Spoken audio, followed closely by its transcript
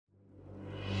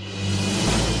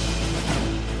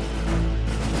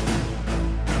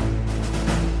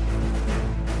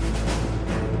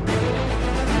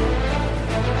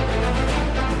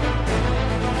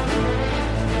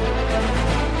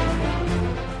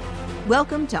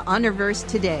Welcome to Honorverse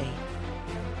Today,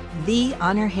 the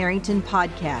Honor Harrington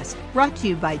podcast, brought to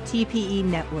you by TPE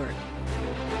Network.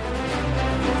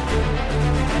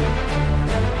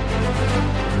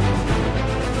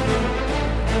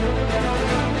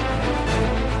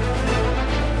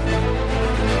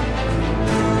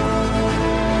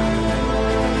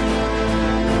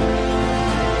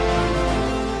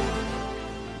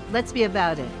 Let's be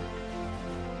about it.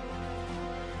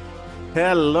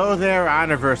 Hello there,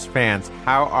 Honorverse fans.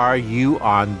 How are you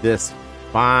on this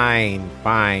fine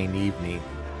evening?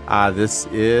 This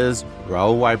is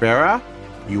Raul Wybera.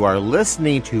 You are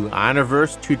listening to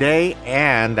Honorverse Today,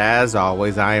 and as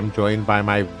always, I am joined by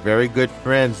my very good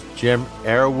friends, Jim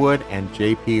Arrowood and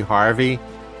JP Harvey.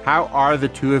 How are the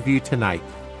two of you tonight?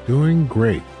 Doing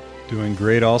great. Doing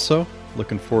great also.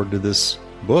 Looking forward to this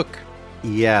book.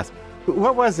 Yes.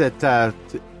 What was it?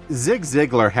 Zig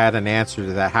Ziglar had an answer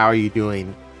to that. How are you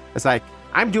doing? It's like,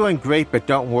 I'm doing great, but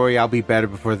don't worry, I'll be better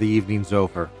before the evening's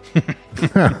over.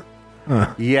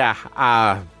 Yeah,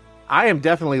 I am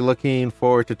definitely looking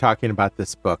forward to talking about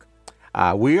this book.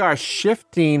 We are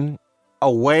shifting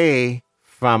away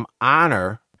from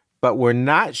honor, but we're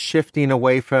not shifting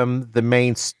away from the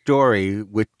main story,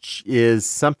 which is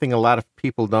something a lot of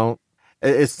people don't.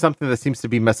 It's something that seems to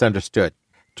be misunderstood.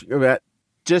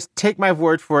 Just take my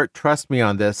word for it. Trust me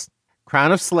on this.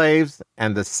 Crown of Slaves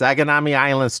and the Saganami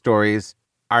Island stories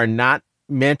are not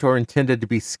meant or intended to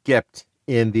be skipped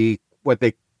in the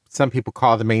some people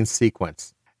call the main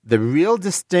sequence. The real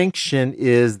distinction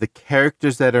is the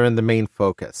characters that are in the main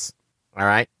focus. All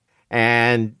right,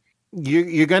 and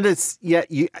you're going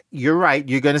to you're right.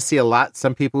 You're going to see a lot.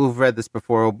 Some people who've read this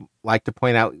before like to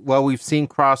point out, well, we've seen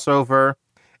crossover,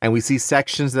 and we see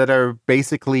sections that are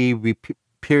basically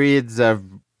periods of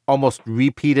almost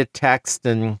repeated text,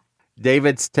 and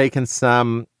David's taken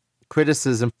some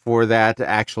criticism for that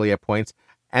actually at points,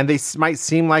 and they might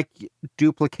seem like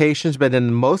duplications, but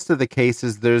in most of the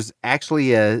cases there's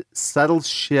actually a subtle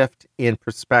shift in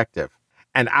perspective.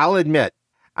 And I'll admit,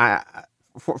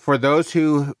 for those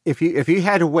who, if you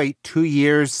had to wait 2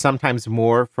 years, sometimes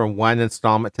more, from one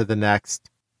installment to the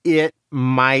next, it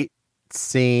might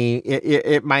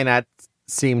not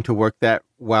seem to work that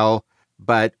well.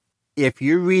 But if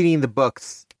you're reading the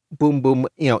books, boom,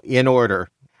 in order,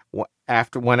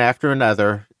 one after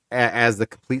another, as the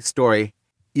complete story,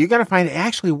 you're going to find it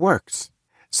actually works.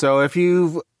 So if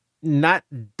you've not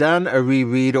done a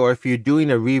reread, or if you're doing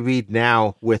a reread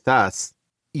now with us,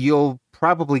 you'll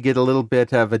probably get a little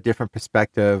bit of a different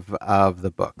perspective of the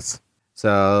books.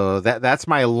 So that's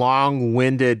my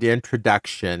long-winded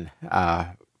introduction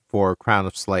for Crown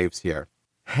of Slaves here.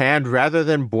 And rather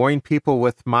than boring people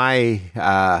with my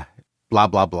blah,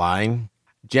 blah, blahing,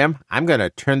 Jim, I'm going to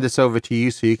turn this over to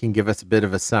you so you can give us a bit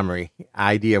of a summary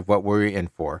idea of what we're in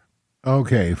for.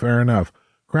 Okay, fair enough.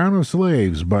 Crown of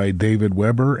Slaves by David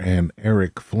Weber and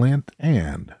Eric Flint.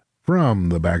 And from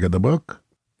the back of the book,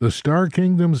 the Star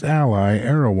Kingdom's ally,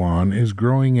 Erewhon, is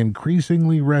growing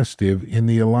increasingly restive in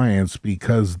the Alliance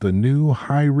because the new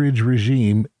High Ridge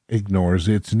regime ignores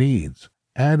its needs.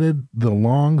 Added the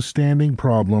long-standing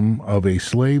problem of a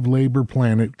slave labor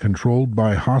planet controlled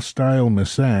by hostile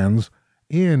Messans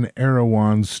in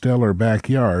Erewhon's stellar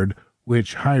backyard,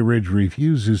 which High Ridge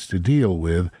refuses to deal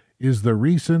with, is the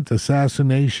recent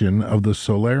assassination of the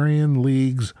Solarian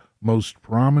League's most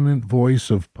prominent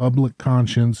voice of public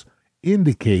conscience,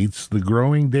 indicates the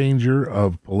growing danger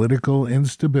of political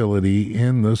instability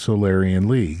in the Solarian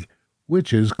League,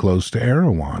 which is close to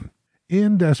Erewhon.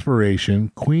 In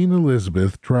desperation, Queen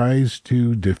Elizabeth tries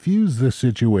to defuse the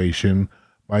situation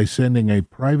by sending a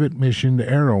private mission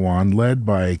to Erewhon led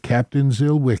by Captain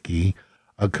Zilwicki,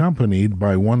 accompanied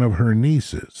by one of her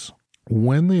nieces.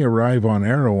 When they arrive on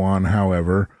Erewhon,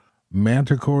 however,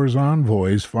 Manticore's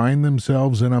envoys find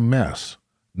themselves in a mess.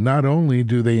 Not only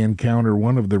do they encounter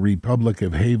one of the Republic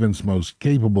of Haven's most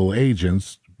capable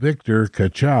agents, Victor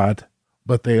Kachat,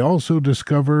 but they also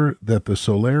discover that the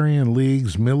Solarian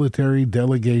League's military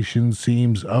delegation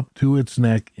seems up to its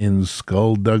neck in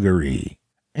skullduggery.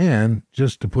 And,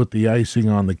 just to put the icing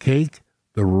on the cake,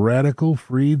 the radical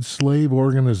freed slave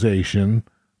organization,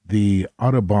 the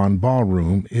Audubon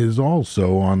Ballroom, is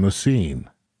also on the scene.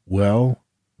 Well,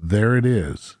 there it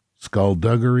is.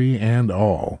 Skullduggery and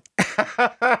all.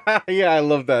 Yeah, I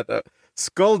love that.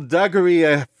 Skullduggery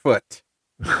afoot.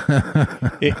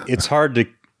 It's hard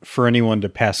for anyone to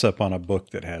pass up on a book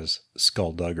that has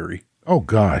skullduggery. Oh,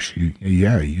 gosh.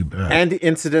 You bet. And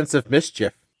incidents of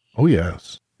mischief. Oh,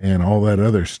 yes. And all that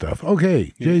other stuff.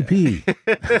 Okay, JP.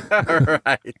 All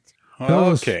right.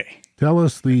 Tell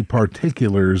us the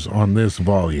particulars on this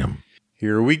volume.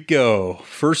 Here we go.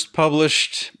 First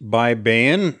published by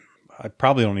Baen. I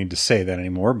probably don't need to say that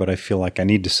anymore, but I feel like I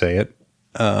need to say it.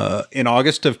 In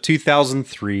August of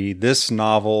 2003, this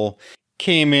novel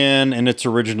came in its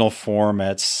original form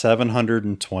at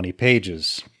 720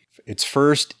 pages. It's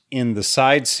first in the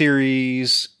side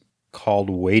series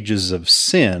called Wages of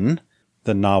Sin.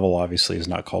 The novel obviously is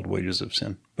not called Wages of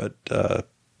Sin, but the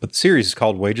series is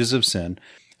called Wages of Sin,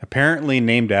 apparently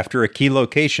named after a key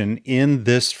location in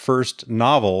this first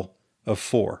novel of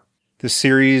 4. The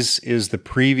series is the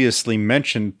previously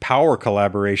mentioned power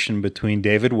collaboration between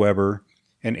David Weber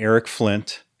and Eric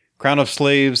Flint. Crown of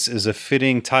Slaves is a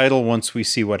fitting title once we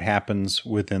see what happens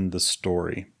within the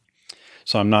story.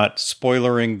 So I'm not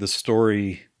spoilering the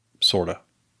story, sort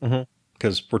of,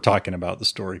 because we're talking about the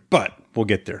story, but we'll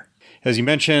get there. As you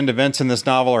mentioned, events in this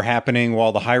novel are happening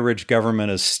while the High Ridge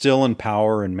government is still in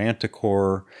power in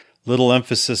Manticore. Little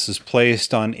emphasis is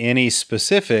placed on any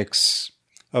specifics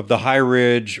of the High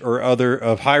Ridge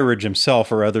of High Ridge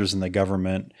himself or others in the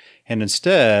government, and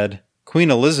instead, Queen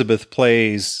Elizabeth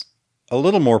plays a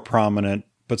little more prominent,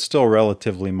 but still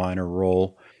relatively minor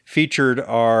role. Featured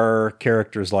are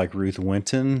characters like Ruth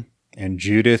Winton and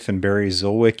Judith and Barry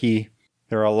Zilwicki.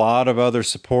 There are a lot of other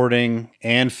supporting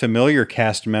and familiar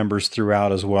cast members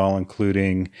throughout as well,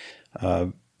 including,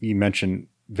 you mentioned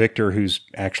Victor, who's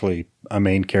actually a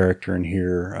main character in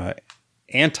here,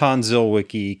 Anton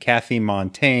Zilwicki, Kathy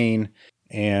Montaigne,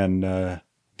 and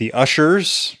the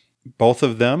Ushers, both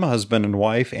of them, husband and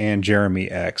wife, and Jeremy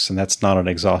X. And that's not an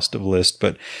exhaustive list,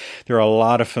 but there are a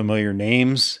lot of familiar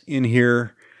names in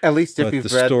here. At least if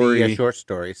you've read the short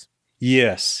stories.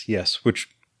 Yes, which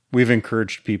we've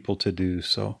encouraged people to do.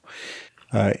 So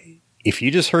if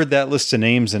you just heard that list of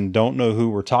names and don't know who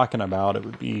we're talking about, it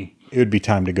would be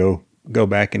time to go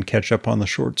back and catch up on the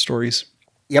short stories.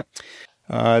 Yep.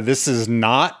 This is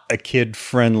not a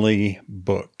kid-friendly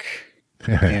book.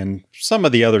 And some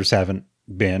of the others haven't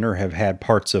been or have had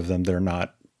parts of them that are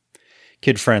not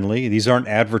kid-friendly. These aren't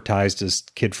advertised as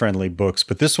kid-friendly books,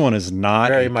 but this one is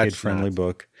not a kid-friendly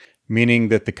book, meaning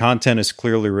that the content is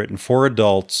clearly written for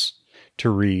adults to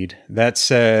read. That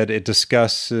said, it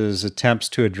discusses attempts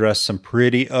to address some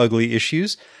pretty ugly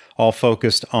issues, all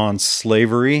focused on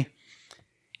slavery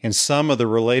and some of the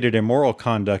related immoral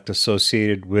conduct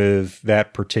associated with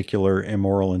that particular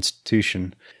immoral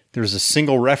institution. There's a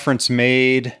single reference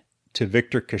made to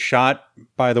Victor Cachat,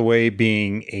 by the way,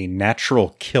 being a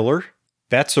natural killer.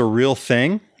 That's a real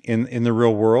thing in the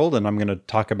real world, and I'm going to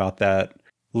talk about that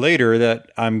later,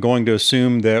 that I'm going to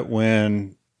assume that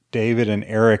when David and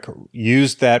Eric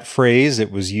used that phrase,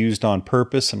 it was used on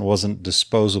purpose and wasn't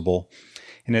disposable.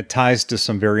 And it ties to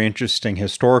some very interesting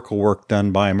historical work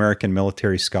done by American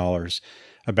military scholars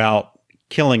about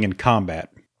killing in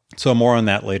combat. So more on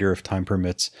that later if time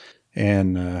permits.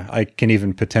 And I can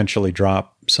even potentially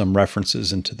drop some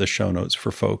references into the show notes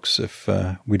for folks if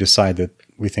we decide that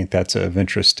we think that's of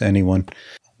interest to anyone.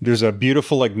 There's a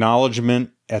beautiful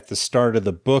acknowledgement at the start of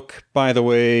the book, by the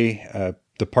way,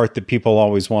 the part that people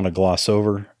always want to gloss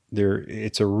over.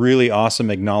 It's a really awesome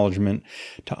acknowledgement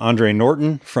to Andre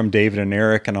Norton from David and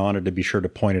Eric, and I wanted to be sure to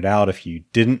point it out if you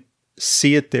didn't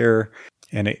see it there.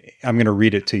 And I'm going to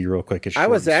read it to you real quick. I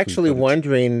was actually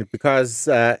wondering because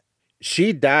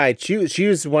she died. She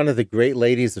was one of the great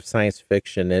ladies of science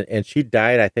fiction, and she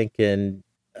died, I think, in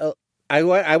I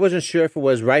wasn't sure if it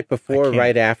was right before or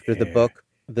right after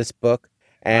this book.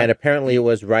 And apparently it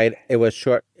was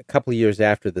short, a couple of years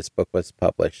after this book was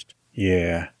published.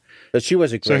 Yeah. But she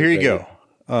was a great So here you lady.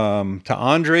 go. To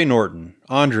Andre Norton.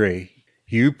 Andre,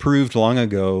 you proved long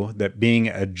ago that being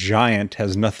a giant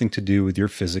has nothing to do with your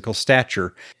physical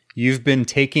stature. You've been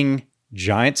taking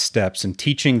giant steps in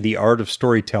teaching the art of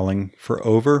storytelling for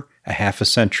over a half a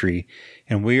century,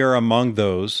 and we are among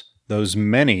those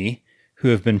many who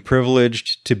have been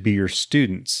privileged to be your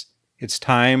students. It's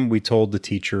time we told the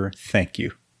teacher thank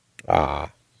you.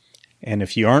 And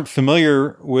if you aren't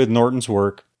familiar with Norton's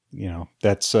work,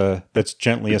 that's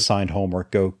gently assigned homework.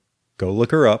 Go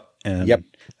look her up, and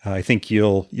I think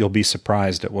you'll be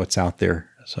surprised at what's out there.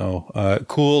 So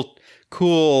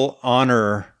cool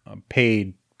honor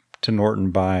paid to Norton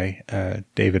by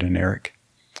David and Eric.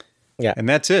 Yeah, and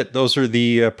that's it. Those are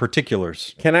the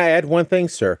particulars. Can I add one thing,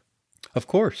 sir? Of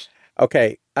course.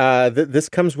 Okay. This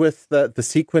comes with the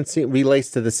sequencing,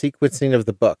 relates to the sequencing of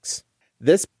the books.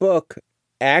 This book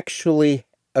actually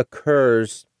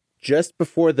occurs just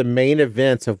before the main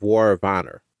events of War of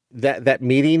Honor. That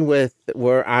meeting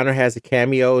where Honor has a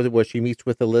cameo, where she meets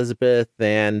with Elizabeth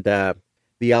and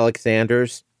the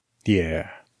Alexanders. Yeah.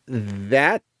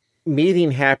 That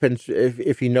meeting happens,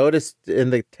 if you noticed in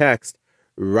the text,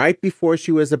 right before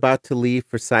she was about to leave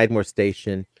for Sidemore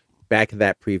Station back in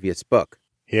that previous book.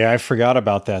 Yeah, I forgot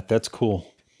about that. That's cool.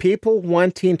 People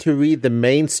wanting to read the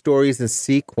main stories in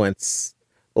sequence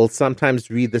will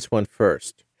sometimes read this one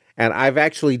first. And I've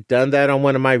actually done that on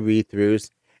one of my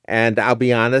read-throughs. And I'll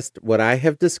be honest, what I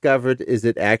have discovered is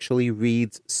it actually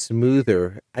reads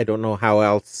smoother. I don't know how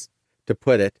else to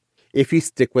put it, if you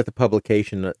stick with the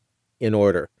publication in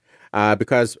order.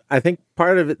 Because I think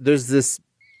part of it, there's this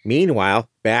meanwhile,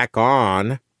 back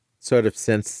on sort of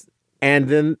sense. And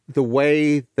then the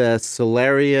way the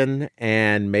Solarian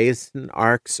and Mason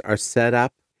arcs are set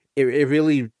up, it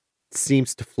really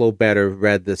seems to flow better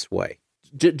read this way.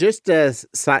 Just as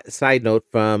side note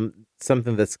from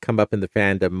something that's come up in the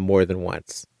fandom more than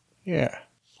once. Yeah.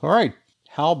 All right.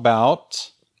 How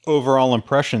about overall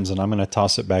impressions? And I'm going to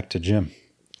toss it back to Jim.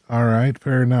 All right,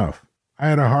 fair enough. I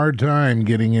had a hard time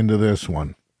getting into this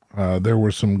one. There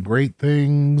were some great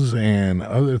things and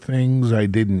other things I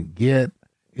didn't get.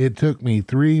 It took me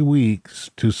 3 weeks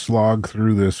to slog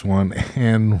through this one,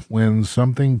 and when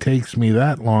something takes me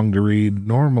that long to read,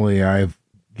 normally I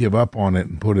give up on it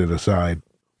and put it aside.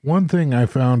 One thing I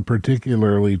found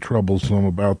particularly troublesome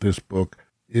about this book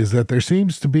is that there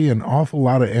seems to be an awful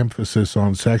lot of emphasis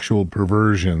on sexual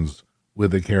perversions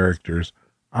with the characters.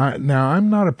 Now, I'm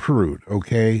not a prude,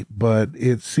 okay, but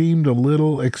it seemed a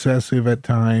little excessive at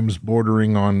times,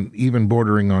 bordering on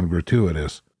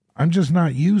gratuitous. I'm just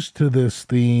not used to this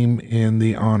theme in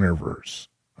the Honorverse,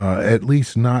 at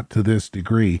least not to this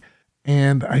degree,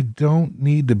 and I don't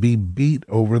need to be beat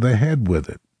over the head with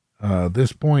it.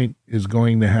 This point is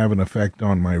going to have an effect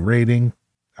on my rating.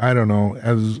 I don't know.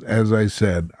 As I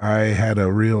said, I had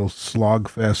a real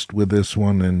slogfest with this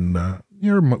one, and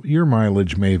your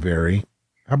mileage may vary.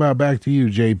 How about back to you,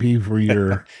 JP, for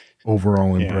your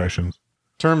overall impressions?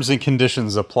 Terms and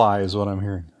conditions apply is what I'm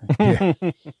hearing. Yeah.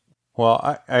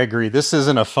 Well, I agree. This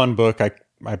isn't a fun book.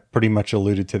 I pretty much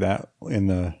alluded to that in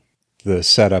the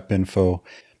setup info.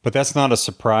 But that's not a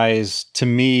surprise to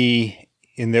me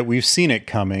in that we've seen it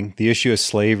coming. The issue of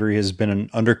slavery has been an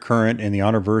undercurrent in the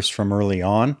Honorverse from early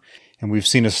on. And we've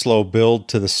seen a slow build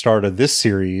to the start of this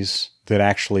series that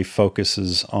actually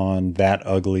focuses on that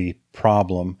ugly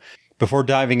problem. Before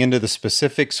diving into the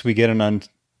specifics, we get an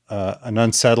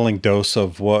unsettling dose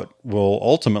of what will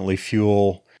ultimately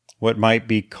fuel what might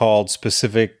be called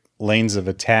specific lanes of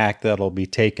attack that'll be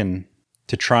taken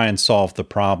to try and solve the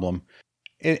problem.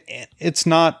 It's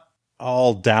not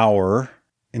all dour.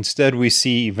 Instead, we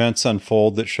see events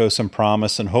unfold that show some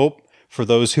promise and hope for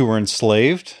those who were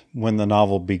enslaved when the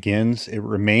novel begins. It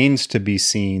remains to be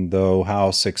seen, though, how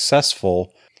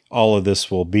successful all of this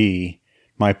will be.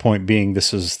 My point being,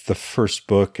 this is the first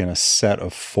book in a set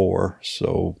of 4.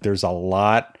 So there's a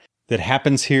lot that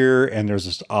happens here, and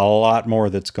there's a lot more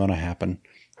that's going to happen.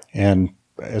 And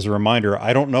as a reminder,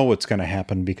 I don't know what's going to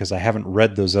happen because I haven't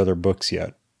read those other books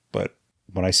yet. But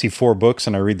when I see 4 books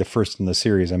and I read the first in the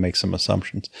series, I make some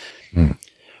assumptions.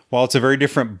 While it's a very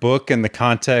different book in the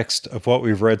context of what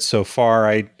we've read so far,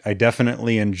 I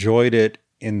definitely enjoyed it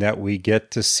in that we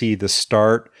get to see the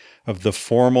start of the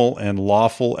formal and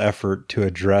lawful effort to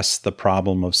address the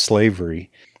problem of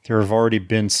slavery. There have already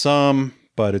been some,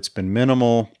 but it's been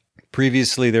minimal.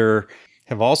 Previously, there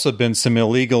have also been some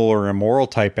illegal or immoral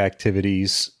type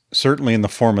activities, certainly in the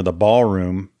form of the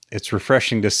ballroom. It's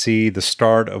refreshing to see the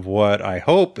start of what I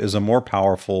hope is a more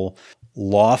powerful,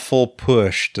 lawful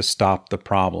push to stop the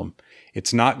problem.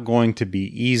 It's not going to be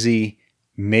easy.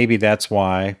 Maybe that's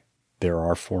why there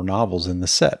are 4 novels in the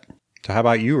set. So how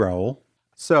about you, Raul?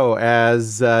 So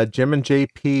as Jim and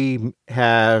JP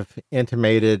have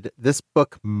intimated, this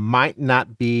book might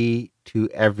not be to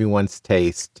everyone's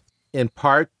taste. In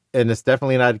part, and it's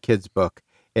definitely not a kid's book,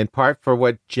 in part for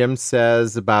what Jim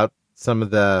says about some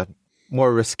of the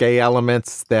more risque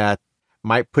elements that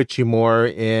might put you more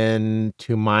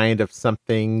into mind of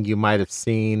something you might have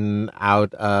seen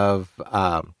out of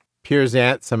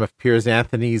some of Piers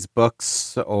Anthony's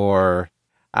books or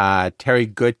Terry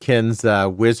Goodkin's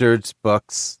Wizards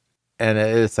books. And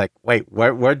it's like, wait,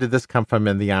 where did this come from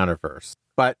in the Honorverse?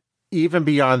 But even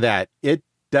beyond that,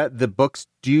 the books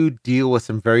do deal with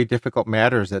some very difficult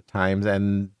matters at times,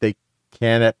 and they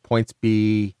can at points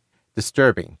be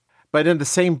disturbing. But in the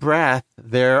same breath,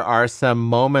 there are some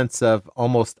moments of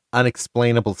almost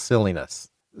unexplainable silliness.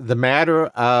 The matter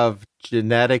of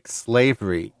genetic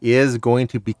slavery is going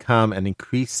to become an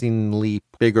increasingly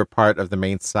bigger part of the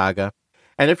main saga.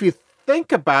 And if you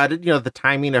think about it, the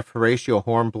timing of Horatio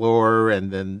Hornblower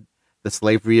and then the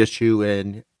slavery issue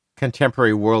in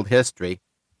contemporary world history,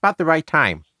 about the right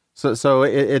time. So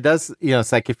it does,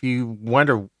 it's like if you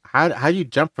wonder how do you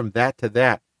jump from that to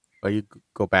that? Well, you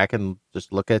go back and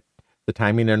just look at the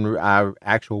timing in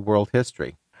actual world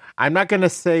history. I'm not going to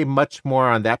say much more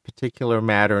on that particular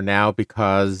matter now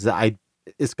because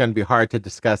it's going to be hard to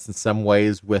discuss in some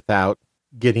ways without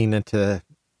getting into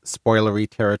spoilery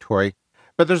territory.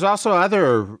 But there's also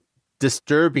other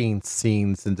disturbing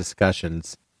scenes and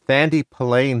discussions. Thandi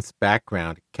Polane's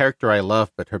background, character I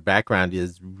love, but her background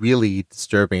is really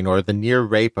disturbing, or the near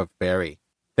rape of Barry.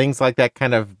 Things like that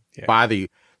kind of bother you.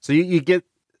 So you get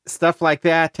stuff like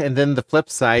that, and then the flip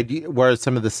side, where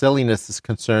some of the silliness is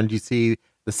concerned, you see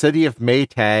the city of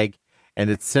Maytag and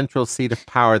its central seat of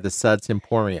power, the Suds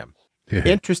Emporium. Yeah.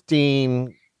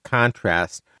 Interesting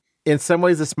contrast. In some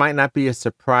ways, this might not be a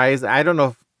surprise. I don't know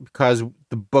if because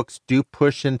the books do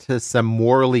push into some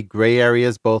morally gray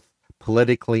areas, both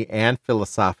politically and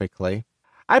philosophically.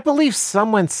 I believe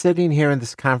someone sitting here in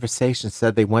this conversation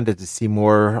said they wanted to see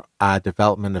more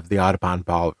development of the Audubon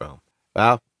Ballroom.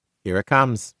 Well, here it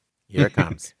comes. Here it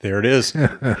comes. There it is.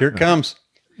 Here it comes.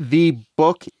 The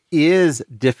book is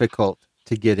difficult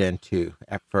to get into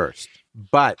at first,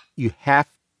 but you have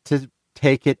to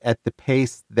take it at the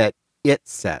pace that it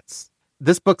sets.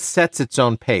 This book sets its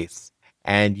own pace,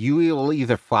 and you will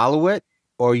either follow it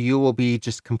or you will be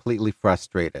just completely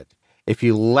frustrated. If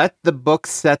you let the book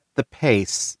set the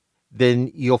pace,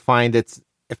 then you'll find it's,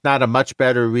 if not a much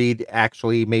better read,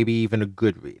 actually maybe even a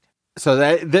good read. So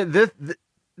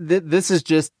this is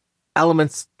just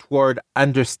elements toward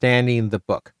understanding the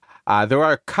book. There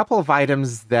are a couple of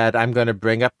items that I'm going to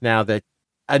bring up now that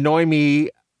annoy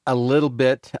me a little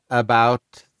bit about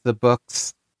the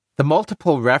books. The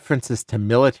multiple references to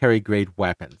military-grade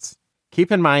weapons.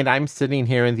 Keep in mind, I'm sitting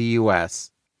here in the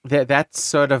U.S. That's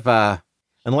sort of a...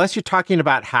 Unless you're talking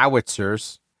about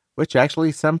howitzers, which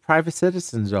actually some private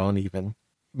citizens own even,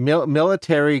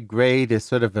 military grade is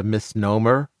sort of a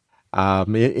misnomer.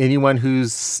 Anyone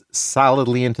who's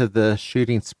solidly into the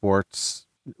shooting sports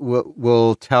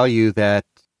will tell you that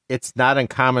it's not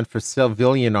uncommon for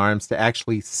civilian arms to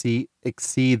actually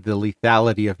exceed the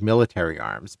lethality of military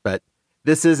arms. But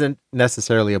this isn't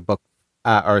necessarily a book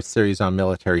or a series on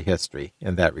military history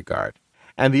in that regard.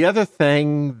 And the other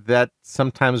thing that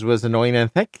sometimes was annoying, and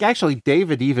I think actually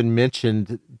David even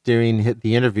mentioned during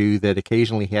the interview that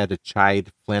occasionally he had to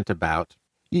chide Flint about.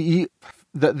 The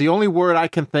only word I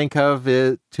can think of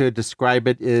to describe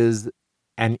it is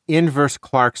an inverse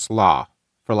Clark's law,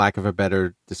 for lack of a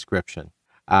better description.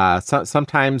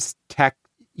 Sometimes tech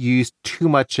used too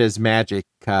much as a magic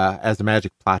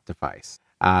plot device.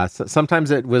 Sometimes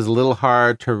it was a little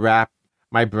hard to wrap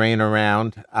my brain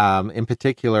around, in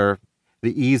particular,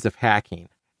 the ease of hacking.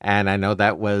 And I know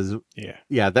that was,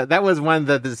 that was one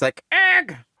that is like,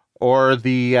 egg! Or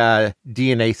the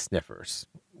DNA sniffers.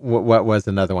 What was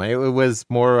another one? It was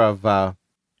more of,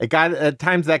 at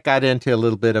times that got into a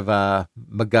little bit of a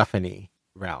MacGuffin-y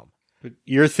realm. But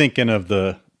you're thinking of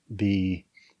the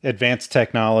advanced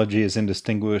technology is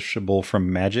indistinguishable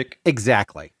from magic?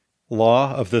 Exactly.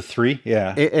 Law of the three?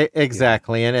 Yeah.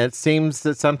 Exactly. Yeah. And it seems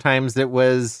that sometimes it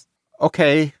was,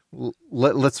 okay,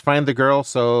 let's find the girl,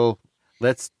 so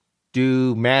let's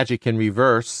do magic in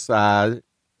reverse and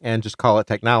just call it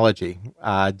technology.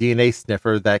 DNA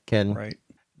sniffer that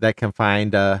can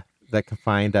find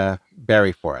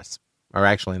Barry for us, or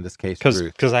actually in this case,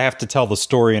 Ruth. Because I have to tell the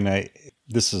story, and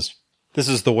this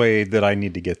is the way that I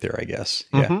need to get there, I guess.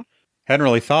 Mm-hmm. Yeah, hadn't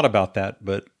really thought about that,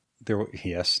 but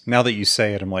now that you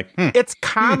say it, I'm like, It's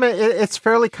common. It's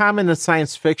fairly common in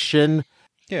science fiction.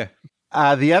 Yeah.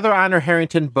 The other Honor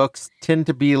Harrington books tend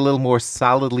to be a little more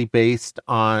solidly based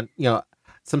on,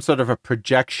 some sort of a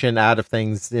projection out of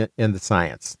things in the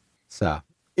science. So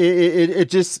it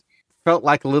just felt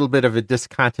like a little bit of a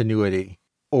discontinuity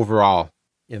overall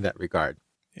in that regard.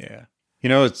 Yeah.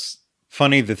 It's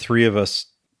funny, the three of us,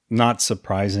 not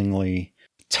surprisingly,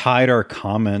 tied our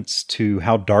comments to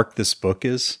how dark this book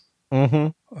is.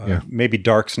 Mm-hmm. Maybe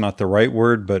dark's not the right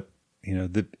word, but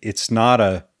it's not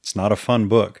a fun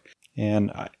book.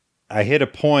 And I hit a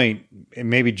point,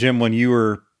 maybe Jim, when you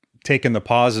were taking the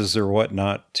pauses or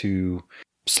whatnot to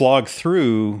slog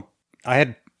through,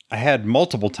 I had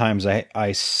multiple times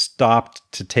I stopped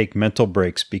to take mental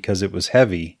breaks because it was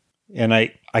heavy. And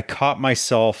I caught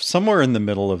myself somewhere in the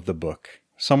middle of the book,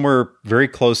 somewhere very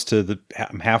close to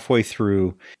I'm halfway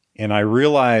through. And I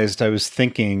realized I was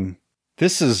thinking,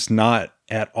 this is not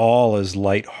at all as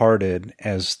lighthearted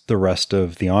as the rest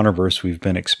of the Honorverse we've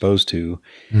been exposed to.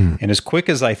 And as quick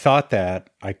as I thought that,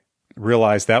 I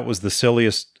realized that was the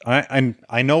silliest.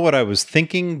 I know what I was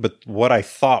thinking, but what I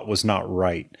thought was not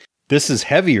right. This is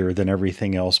heavier than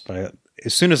everything else. But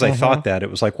as soon as I thought that, it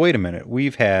was like, wait a minute,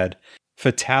 we've had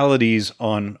fatalities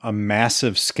on a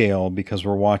massive scale because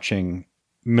we're watching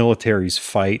militaries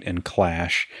fight and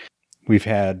clash. We've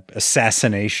had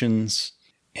assassinations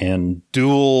and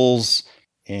duels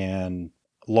and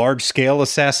large-scale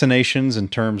assassinations in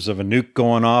terms of a nuke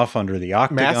going off under the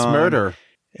octagon. Mass murder.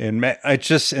 And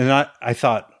I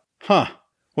thought,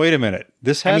 wait a minute.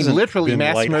 This hasn't literally been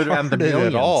mass murder on the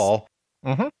millions at all.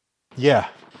 Mm-hmm. Yeah.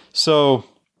 So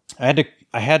I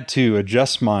had to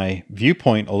adjust my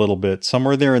viewpoint a little bit,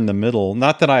 somewhere there in the middle.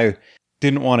 Not that I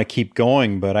didn't want to keep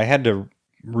going, but I had to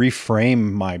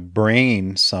reframe my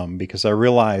brain some, because I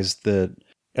realized that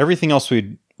everything else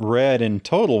we'd read in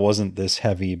total wasn't this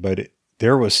heavy, but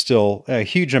there was still a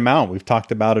huge amount. We've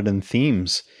talked about it in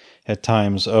themes at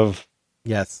times of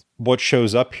yes, what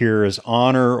shows up here is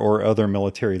honor or other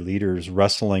military leaders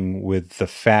wrestling with the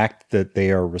fact that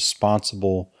they are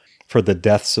responsible for the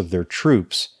deaths of their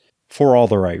troops for all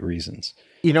the right reasons.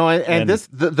 And this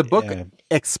the book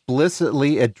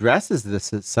explicitly addresses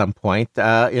this at some point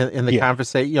in the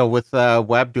conversation. With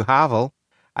Webb du Havel,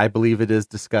 I believe it is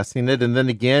discussing it, and then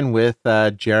again with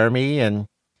Jeremy, and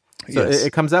so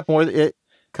it comes up more. It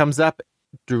comes up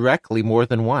directly more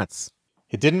than once.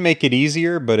 It didn't make it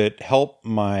easier, but it helped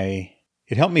me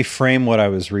frame what I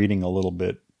was reading a little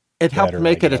bit. It helped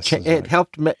make it it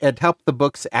helped the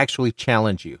books actually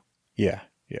challenge you. Yeah.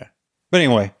 But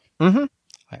anyway. Mm-hmm.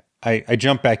 I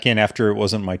jumped back in after it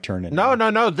wasn't my turn. No.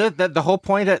 The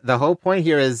whole point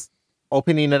here is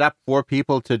opening it up for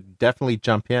people to definitely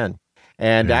jump in.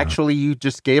 And actually, you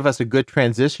just gave us a good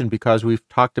transition, because we've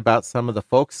talked about some of the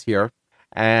folks here,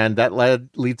 and that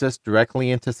leads us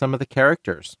directly into some of the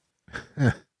characters.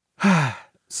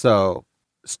 So,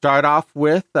 start off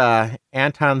with Anton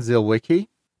Zilwicki,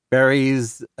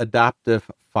 Barry's adoptive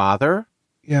father.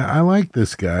 Yeah, I like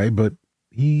this guy, but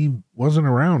he wasn't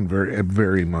around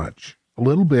very much. A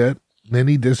little bit, then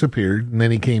he disappeared, and then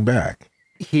he came back.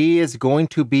 He is going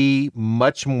to be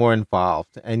much more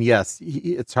involved. And yes,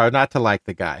 it's hard not to like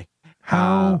the guy.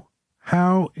 How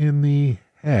in the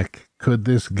heck could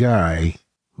this guy,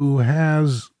 who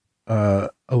has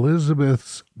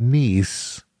Elizabeth's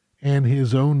niece and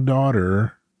his own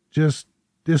daughter, just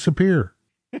disappear?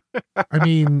 I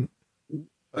mean,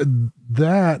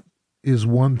 that is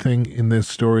one thing in this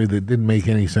story that didn't make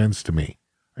any sense to me.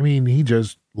 I mean, he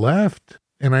just left,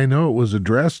 and I know it was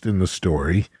addressed in the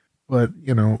story, but,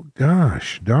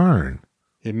 gosh darn.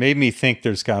 It made me think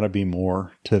there's got to be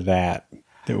more to that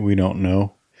we don't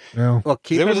know. Well,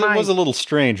 keep in mind, it was a little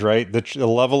strange, right? The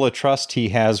level of trust he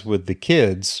has with the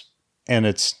kids, and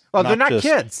it's they're not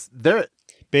kids. They're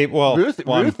Ruth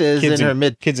is in her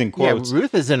mid kids in quotes. Yeah,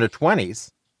 Ruth is in her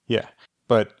 20s. Yeah,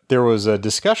 but there was a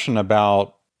discussion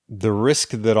about the risk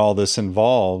that all this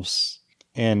involves,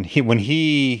 and when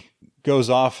he goes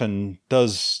off and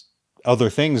does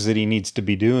other things that he needs to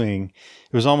be doing,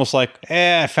 it was almost like,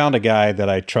 I found a guy that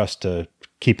I trust to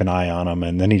keep an eye on him,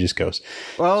 and then he just goes.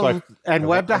 Well, and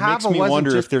Webb de Havel wasn't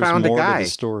just found a guy. To the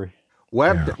story.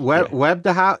 Webb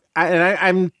de Havel, and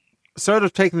I'm sort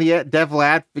of taking the devil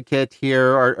advocate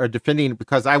here, or defending it,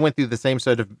 because I went through the same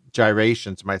sort of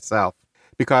gyrations myself,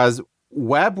 because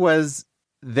Webb was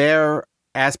there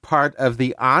as part of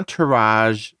the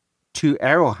entourage to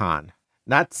Errolhan,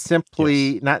 not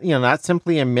simply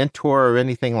a mentor or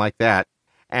anything like that.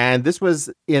 And this was,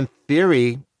 in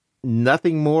theory,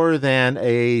 nothing more than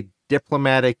a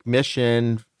diplomatic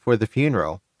mission for the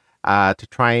funeral, to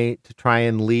try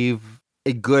and leave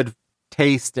a good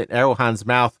taste in Errolhan's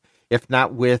mouth, if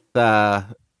not with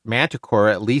Manticore,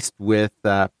 at least with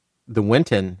the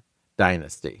Winton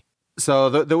dynasty. So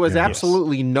there was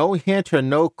absolutely no hint or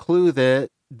no clue that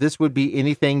this would be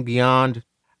anything beyond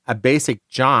a basic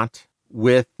jaunt,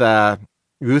 with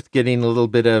Ruth getting a little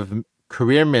bit of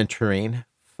career mentoring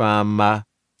from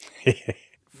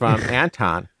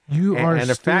Anton.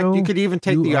 In fact, you could even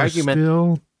take the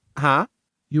argument.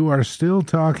 You are still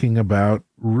talking about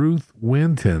Ruth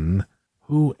Winton,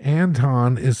 who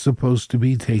Anton is supposed to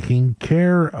be taking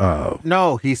care of.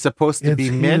 No, he's supposed to be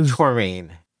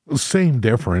mentoring. Same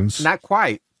difference. Not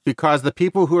quite, because the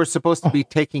people who are supposed to be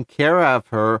taking care of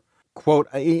her,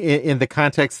 quote, in the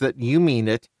context that you mean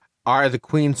it, are the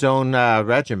Queen's Own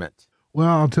regiment. Well,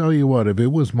 I'll tell you what, if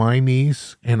it was my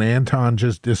niece and Anton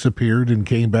just disappeared and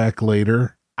came back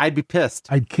later, I'd be pissed.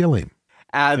 I'd kill him.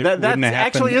 That's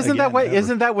actually, isn't that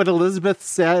what Elizabeth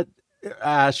said,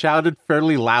 shouted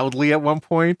fairly loudly at one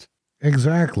point?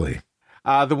 Exactly.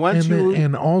 The ones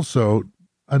and also,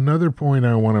 another point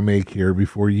I want to make here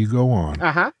before you go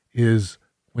on is,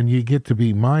 when you get to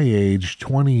be my age,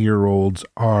 20-year-olds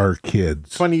are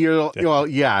kids. 20-year-old, well,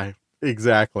 yeah,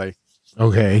 exactly.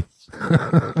 Okay.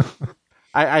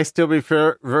 I still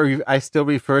refer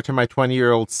to my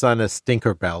 20-year-old son as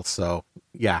Stinkerbell. So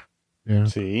yeah. Yeah.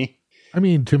 See? I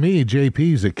mean, to me,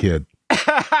 JP's a kid.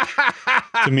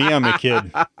 To me, I'm a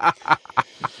kid.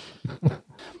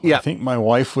 Yeah. I think my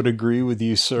wife would agree with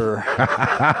you, sir.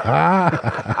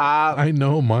 I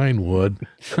know mine would.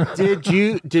 Did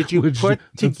you put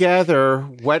together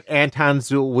what Anton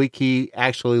Zulwicki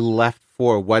actually left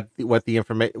for? What the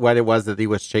information? What it was that he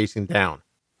was chasing down?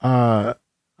 I'm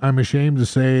ashamed to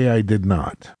say I did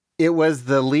not. It was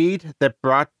the lead that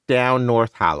brought down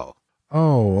North Hollow.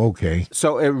 Oh, okay.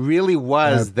 So it really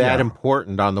was that yeah.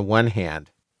 important on the one hand.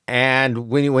 And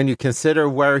when you consider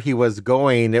where he was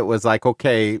going, it was like,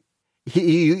 okay,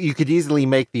 you could easily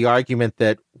make the argument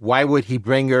that why would he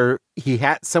bring her?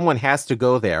 Someone has to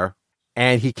go there,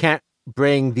 and he can't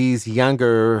bring these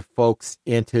younger folks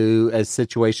into a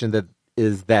situation that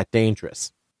is that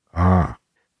dangerous.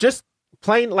 Just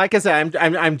plain, like I said,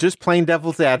 I'm just plain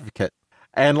devil's advocate.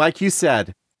 And like you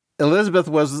said, Elizabeth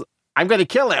was, I'm going to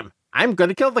kill him. I'm going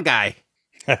to kill the guy.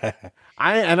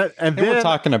 And then we're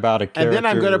talking about a character. And then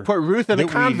I'm going to put Ruth in a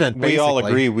convent. We all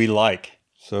agree we like.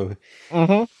 So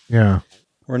yeah,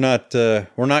 we're not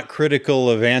critical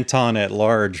of Anton at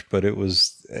large, but it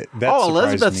was that. Oh,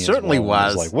 Elizabeth certainly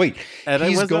was. Like, wait, and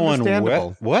he's going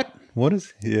what? What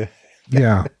is?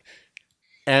 Yeah.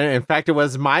 And in fact, it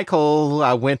was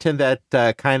Michael Winton that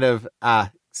kind of,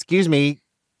 excuse me,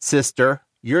 sister,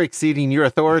 you're exceeding your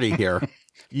authority here.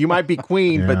 You might be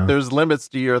queen, but there's limits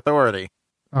to your authority.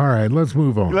 All right, let's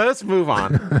move on.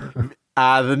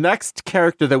 The next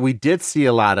character that we did see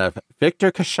a lot of,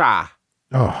 Victor Kasha.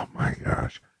 Oh, my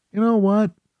gosh. You know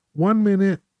what? 1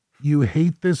 minute, you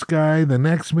hate this guy. The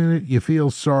next minute, you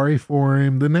feel sorry for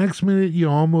him. The next minute, you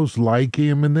almost like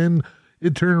him. And then you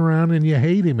turn around and you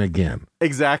hate him again.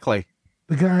 Exactly.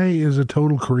 The guy is a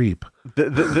total creep.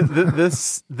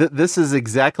 This is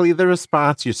exactly the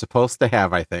response you're supposed to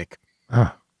have, I think.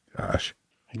 Oh, gosh.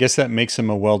 I guess that makes him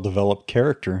a well-developed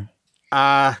character.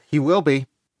 He will be.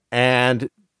 And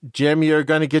Jim, you're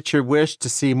going to get your wish to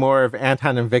see more of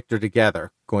Anton and Victor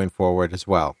together going forward as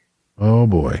well. Oh,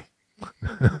 boy.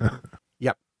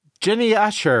 Yep. Ginny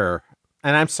Usher.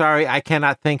 And I'm sorry, I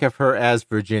cannot think of her as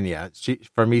Virginia.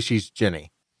 For me, she's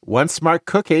Ginny. One smart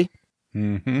cookie.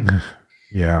 Mm-hmm.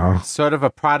 Yeah. Sort of a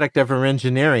product of her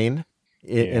engineering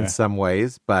in some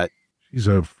ways, but... She's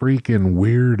a freaking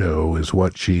weirdo is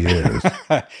what she is.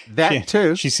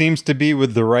 Too. She seems to be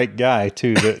with the right guy,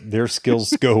 too. Their skills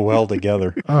go well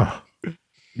together. Oh,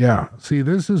 yeah. See,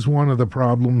 this is one of the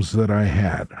problems that I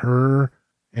had. Her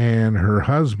and her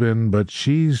husband, but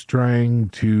she's trying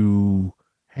to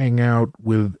hang out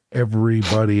with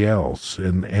everybody else.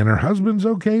 And her husband's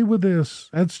okay with this.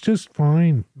 That's just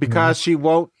fine. Because she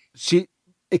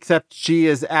except she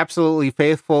is absolutely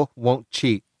faithful, won't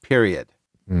cheat, period.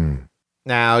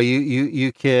 Now,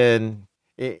 you can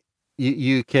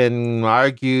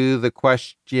argue the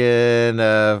question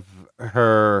of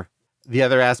the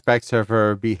other aspects of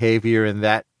her behavior in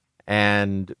that,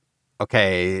 and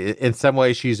okay, in some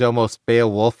ways she's almost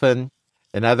Beowulfin.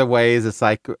 In other ways, it's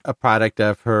like a product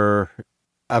of the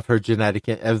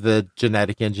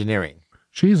genetic engineering.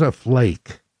 She's a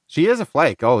flake. She is a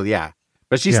flake. Oh yeah,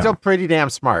 but she's still pretty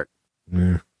damn smart.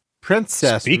 Yeah.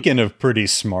 Princess. Speaking of pretty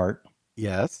smart,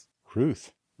 yes.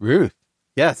 Ruth.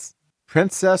 Yes.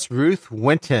 Princess Ruth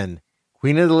Winton,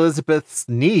 Queen Elizabeth's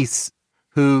niece,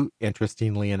 who,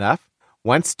 interestingly enough,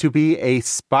 wants to be a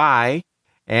spy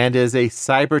and is a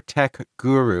cyber tech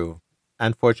guru.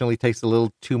 Unfortunately, takes a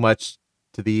little too much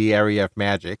to the area of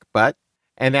magic,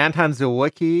 and Anton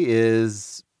Zulwicki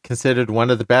is considered one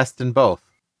of the best in both,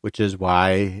 which is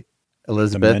why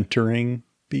Elizabeth... The mentoring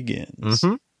begins.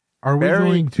 Mm-hmm. Are we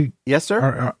going to... Yes,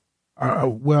 sir?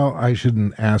 Well, I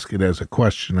shouldn't ask it as a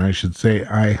question. I should say,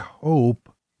 I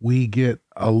hope we get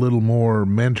a little more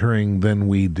mentoring than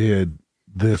we did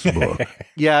this book.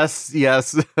 Yes.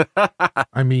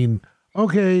 I mean,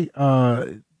 okay,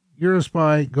 you're a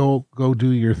spy. Go do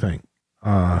your thing.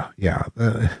 Yeah.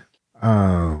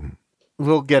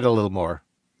 We'll get a little more.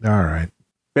 All right.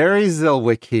 Barry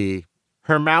Zulwicki,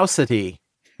 Hermousity,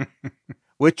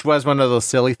 which was one of those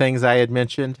silly things I had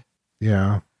mentioned.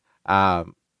 Yeah.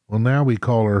 Well, now we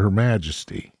call her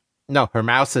Majesty. No,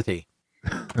 Hermousity.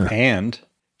 And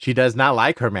she does not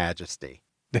like Her Majesty.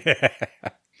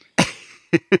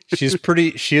 She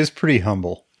is pretty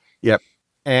humble. Yep.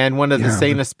 And one of the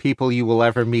sanest people you will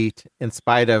ever meet, in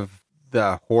spite of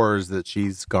the horrors that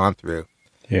she's gone through.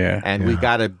 Yeah. And we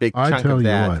got a big chunk of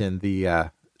that in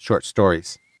the short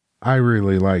stories. I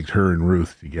really liked her and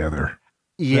Ruth together.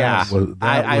 Yeah.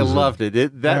 I loved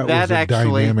it. That was a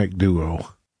actually dynamic duo.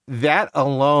 That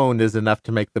alone is enough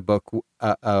to make the book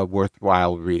a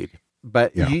worthwhile read.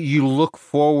 but Yeah. you look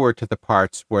forward to the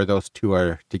parts where those two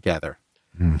are together.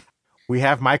 We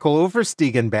have Michael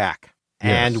Overstegen back,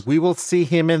 and Yes. we will see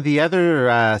him in the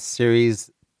other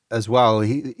series as well.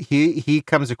 He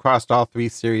comes across all three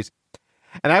series,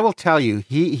 and I will tell you,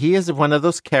 he is one of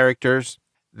those characters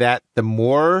that the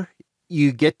more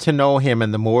you get to know him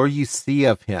and the more you see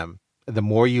of him, the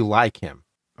more you like him.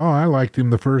 Oh, I liked him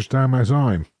the first time I saw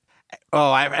him.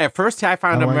 Oh, at first I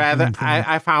found I him liked rather. him from-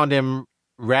 I found him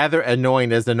rather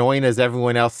annoying as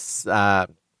everyone else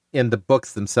in the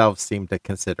books themselves seem to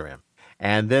consider him.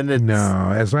 And then it's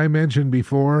No, as I mentioned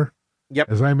before,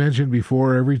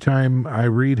 every time I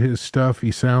read his stuff,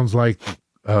 he sounds like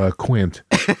Quint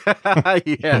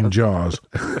yeah. in Jaws.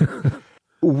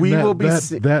 We will be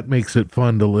that makes it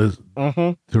fun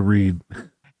to read.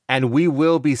 and we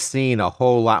will be seeing a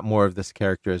whole lot more of this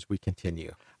character as we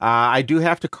continue. I do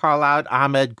have to call out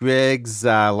Ahmed Griggs,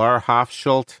 Laura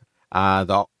Hofschult,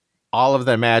 all of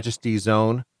the Majesty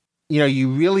Zone. You know, you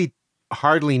really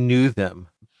hardly knew them,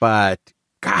 but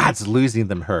God's losing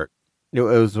them hurt. It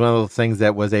was one of those things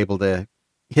that was able to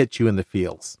hit you in the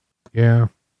feels. Yeah.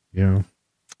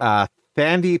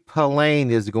 Thandi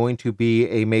Pallane is going to be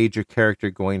a major character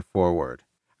going forward.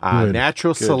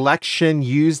 Natural selection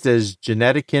used as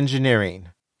genetic engineering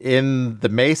in the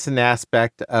Mason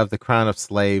aspect of the Crown of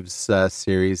Slaves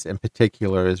series in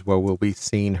particular is where we'll be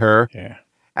seeing her. Yeah.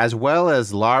 As well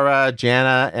as Lara,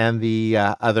 Jana, and the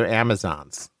other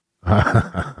Amazons,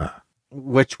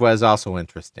 which was also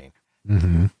interesting.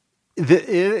 Mm-hmm.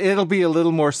 It'll be a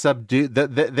little more subdued.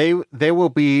 They will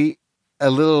be a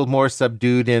little more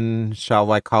subdued in,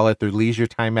 shall I call it, their leisure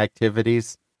time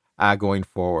activities going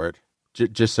forward.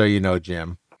 Just so you know,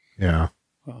 Jim. Yeah.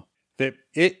 Well,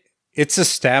 it's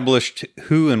established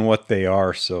who and what they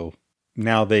are. So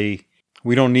now we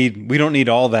don't need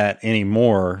all that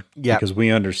anymore because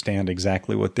we understand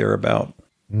exactly what they're about.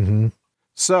 Mm-hmm.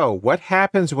 So what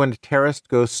happens when a terrorist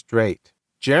goes straight?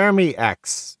 Jeremy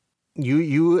X.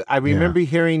 I remember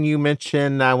hearing you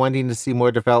mention wanting to see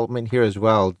more development here as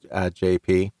well,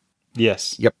 JP.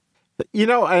 Yes. Yep. You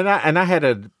know, and I had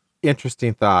an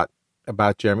interesting thought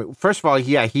about Jeremy. First of all,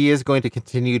 he is going to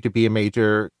continue to be a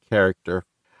major character.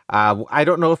 I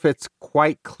don't know if it's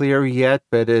quite clear yet,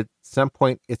 but at some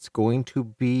point it's going to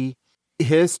be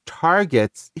his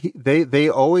targets. They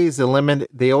always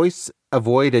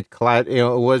avoided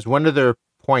collateral. It was one of their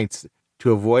points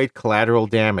to avoid collateral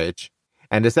damage,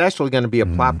 and it's actually going to be a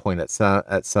plot point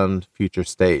at some future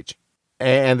stage.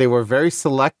 And they were very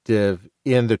selective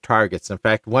in their targets. In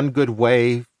fact, one good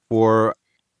way for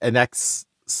an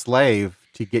ex-slave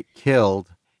to get killed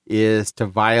is to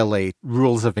violate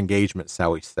rules of engagement,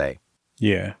 shall we say.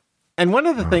 Yeah. And one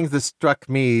of the things that struck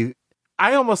me,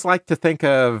 I almost like to think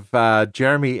of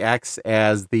Jeremy X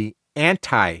as the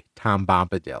anti-Tom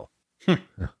Bombadil.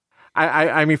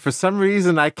 I mean, for some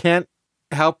reason, I can't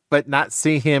help but not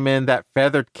see him in that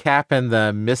feathered cap and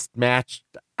the mismatched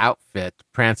outfit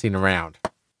prancing around.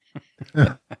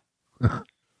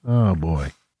 Oh,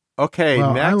 boy. Okay,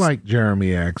 well, next. I like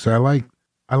Jeremy X. I like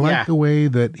the way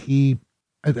that he,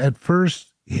 at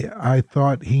first, I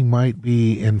thought he might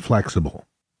be inflexible,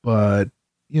 but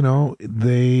you know,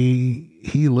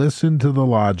 he listened to the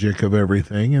logic of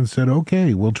everything and said,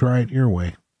 "Okay, we'll try it your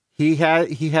way." He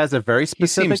has a very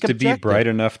specific. He seems to objective. be bright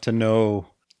enough to know.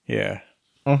 Yeah.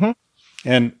 Mm-hmm.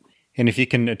 And if you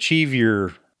can achieve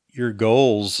your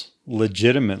goals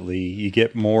legitimately, you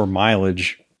get more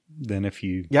mileage than if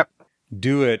you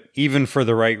do it even for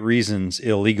the right reasons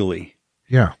illegally.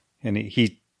 Yeah. And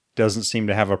he doesn't seem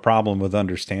to have a problem with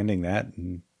understanding that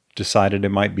and decided it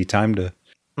might be time to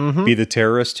be the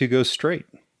terrorist who goes straight.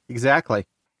 Exactly.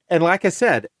 And like I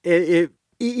said,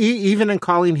 even in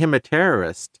calling him a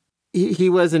terrorist, he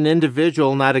was an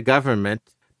individual, not a government,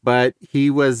 but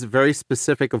he was very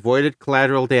specific, avoided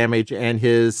collateral damage, and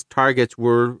his targets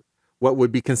were what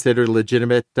would be considered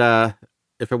legitimate.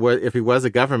 If he was a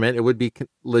government, it would be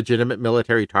legitimate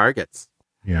military targets.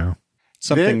 Yeah.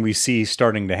 Something we see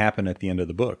starting to happen at the end of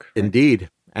the book. Right? Indeed.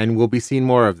 And we'll be seeing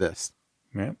more of this.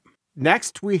 Yep.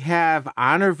 Next, we have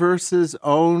Honorverse's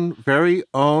very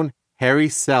own Harry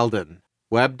Seldon,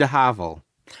 Web de Havel.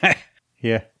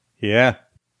 Yeah. Yeah.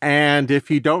 And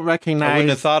if you don't recognize... I wouldn't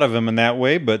have thought of him in that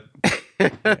way, but...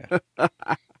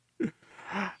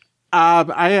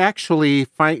 I actually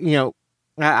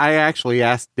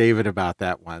asked David about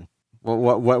that one.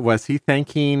 What was he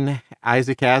thinking,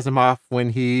 Isaac Asimov,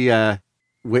 when he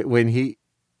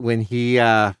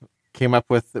came up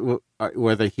with,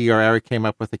 whether he or Eric came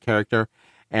up with the character,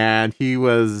 and he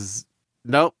was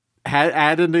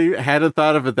hadn't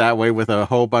thought of it that way, with a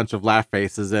whole bunch of laugh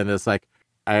faces, and it's like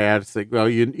I had to say, well,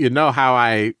 you know how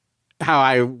I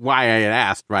why I had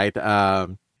asked, right?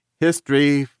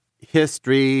 History,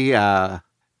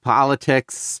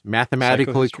 politics,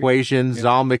 mathematical equations,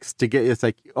 all mixed together. It's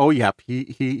like, oh, yep,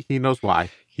 he knows why.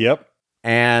 Yep.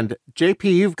 And JP,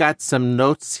 you've got some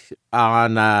notes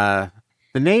on the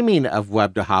naming of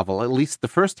Webb de Havel, at least the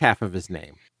first half of his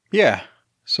name. Yeah.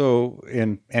 So,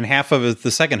 and half of it,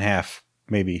 the second half,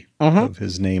 maybe, of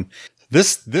his name.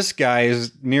 This guy,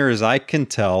 as near as I can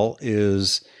tell,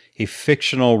 is a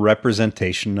fictional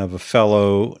representation of a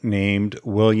fellow named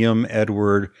William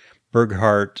Edward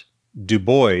Burghardt Du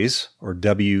Bois, or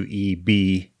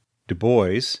W.E.B. Du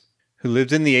Bois, who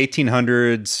lived in the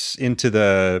 1800s into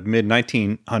the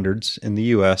mid-1900s in the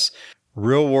U.S.,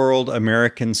 real-world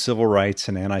American civil rights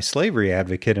and anti-slavery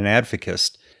advocate and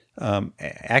activist.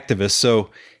 So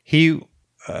he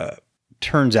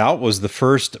turns out was the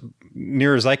first,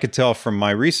 near as I could tell from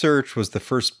my research, was the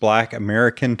first Black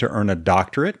American to earn a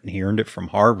doctorate. He earned it from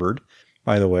Harvard,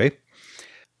 by the way.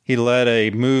 He led a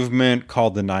movement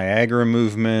called the Niagara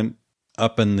Movement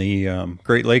up in the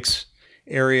Great Lakes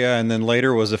area, and then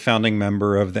later was a founding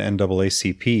member of the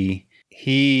NAACP.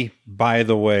 He, by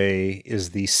the way, is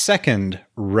the second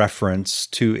reference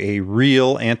to a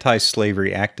real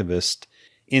anti-slavery activist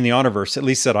in the Honorverse, at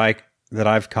least that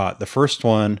I've caught. The first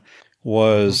one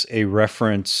was a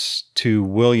reference to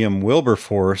William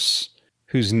Wilberforce,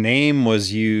 whose name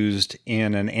was used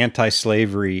in an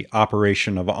anti-slavery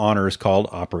operation of honors called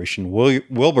Operation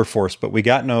Wilberforce, but we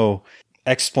got no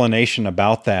explanation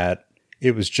about that.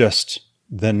 It was just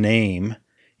the name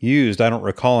used. I don't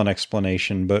recall an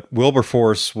explanation, but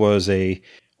Wilberforce was a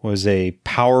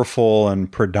powerful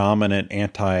and predominant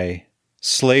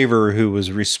anti-slaver who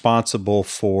was responsible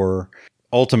for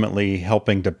ultimately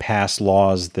helping to pass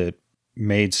laws that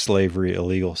made slavery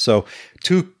illegal. So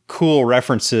two cool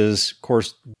references. Of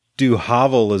course, Du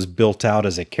Havel is built out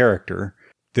as a character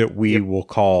that we will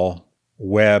call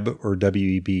Webb or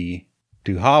W.E.B.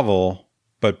 Du Havel,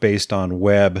 but based on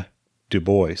Webb Du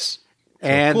Bois. So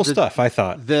and cool stuff, I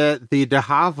thought. The de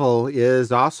Havel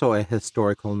is also a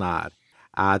historical nod.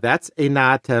 That's a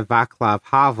nod to Václav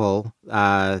Havel,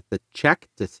 the Czech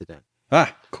dissident.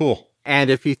 Ah, cool.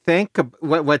 And if you think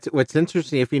what's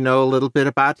interesting, if you know a little bit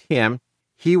about him,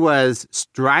 he was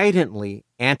stridently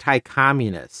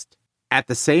anti-communist. At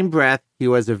the same breath, he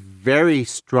was a very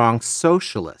strong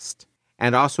socialist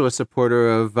and also a supporter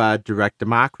of direct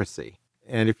democracy.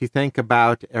 And if you think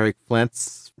about Eric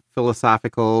Flint's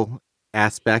philosophical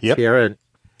aspects here, and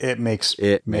it makes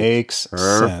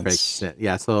perfect sense.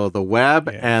 Yeah, so the Webb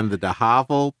and the de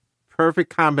Havel,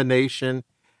 perfect combination,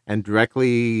 and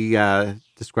directly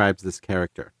describes this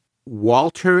character.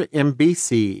 Walter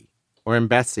Mbesi, or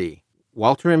Mbesi.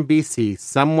 Walter Mbesi,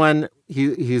 someone,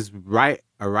 he's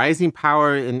a rising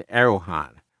power in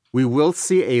Erohan. We will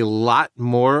see a lot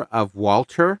more of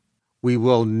Walter. We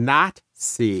will not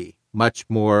see much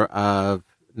more of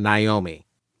Naomi.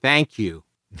 Thank you.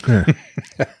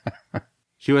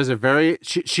 She was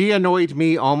she annoyed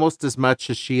me almost as much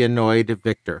as she annoyed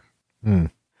Victor.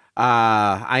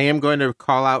 I am going to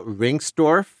call out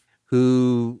Ringstorff,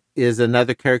 who is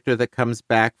another character that comes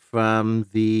back from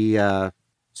the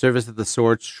Service of the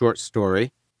Sword short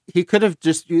story. They could have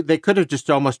just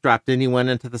almost dropped anyone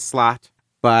into the slot,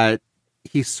 but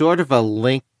he's sort of a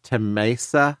link to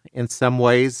Mesa in some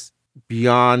ways,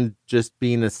 beyond just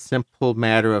being a simple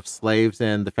matter of slaves,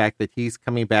 and the fact that he's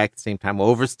coming back at the same time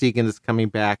Oversteegen is coming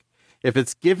back. If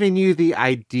it's giving you the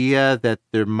idea that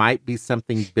there might be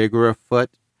something bigger afoot,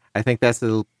 I think that's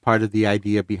a part of the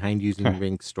idea behind using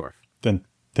Ringstorff. Then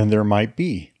there might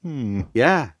be.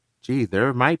 Yeah,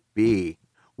 there might be.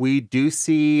 We do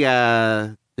see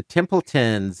the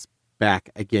Templetons back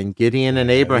again, Gideon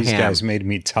and Abraham. These guys made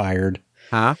me tired.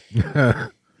 Huh?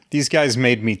 These guys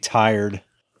made me tired.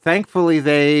 Thankfully,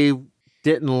 they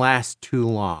didn't last too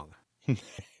long.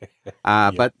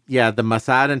 But yeah, the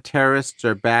Mossad terrorists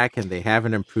are back, and they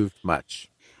haven't improved much.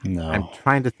 No. I'm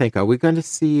trying to think, are we going to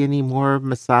see any more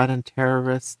Mossad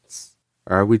terrorists?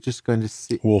 Or are we just going to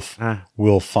see...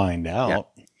 We'll find out.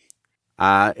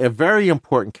 Yeah. A very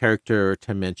important character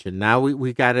to mention. Now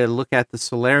we got to look at the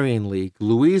Solarian League.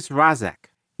 Louis Razek.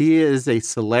 He is a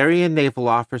Solarian naval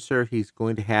officer. He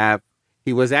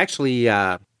was actually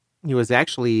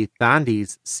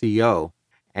Thandi's CO,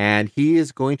 and he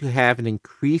is going to have an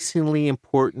increasingly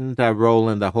important role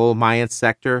in the whole Mayan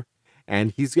sector,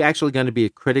 and he's actually going to be a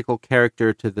critical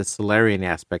character to the Solarian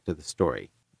aspect of the story.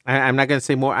 I'm not going to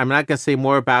say more. I'm not going to say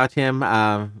more about him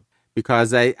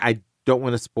because I don't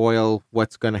want to spoil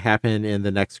what's going to happen in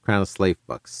the next Crown of Slave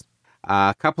books.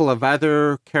 A couple of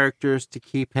other characters to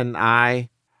keep an eye.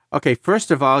 Okay,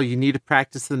 first of all, you need to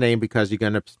practice the name because you're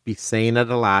going to be saying it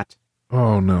a lot.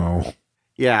 Oh, no.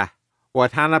 Yeah.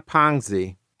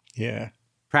 Watanapongzi. Yeah.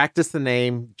 Practice the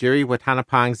name, Jerry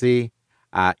Watanapongzi,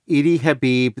 Edie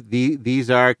Habib. These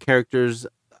are characters,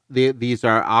 these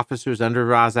are officers under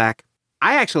Razak.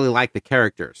 I actually like the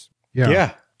characters.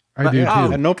 Yeah. I do, I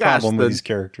too. had no problem with these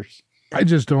characters. I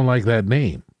just don't like that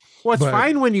name. Well, it's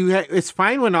fine when it's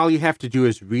fine when all you have to do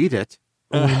is read it.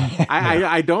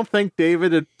 I don't think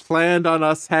David had planned on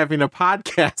us having a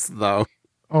podcast, though.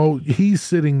 Oh, he's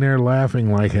sitting there laughing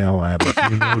like hell at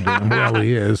us. You know damn well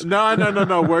he is.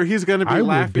 No. Where he's going to be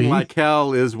laughing like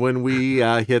hell is when we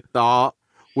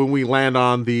when we land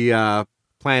on the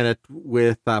planet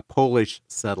with Polish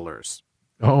settlers.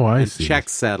 Oh, I see. Czech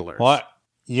settlers. Well,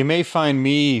 you may find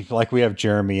me like we have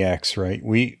Jeremy X, right?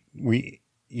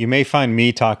 You may find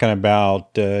me talking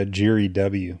about Jerry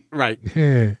W. Right.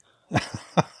 Yeah.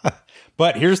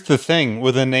 But here's the thing: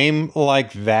 with a name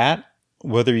like that,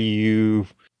 whether you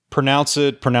pronounce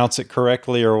it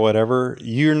correctly or whatever,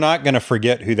 you're not going to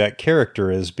forget who that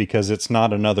character is because it's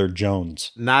not another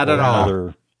Jones. Not at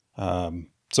all.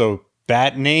 So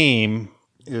that name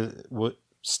is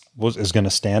going to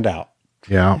stand out.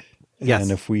 Yeah. Yes.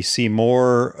 And if we see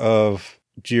more of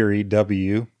Jerry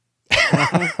W.,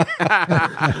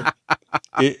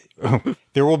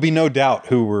 there will be no doubt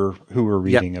who we're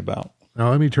reading about.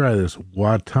 Now, let me try this.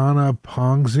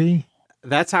 Watanapongzi?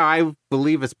 That's how I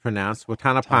believe it's pronounced,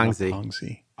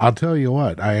 Watanapongzi. I'll tell you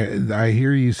what. I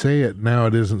hear you say it now.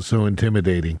 It isn't so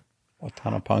intimidating.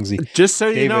 Watanapongzi. Just so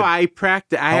David, you know, I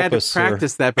had to sir.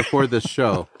 practice that before this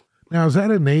show. Now, is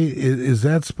that is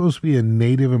that supposed to be a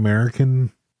Native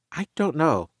American? I don't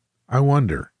know. I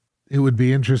wonder. It would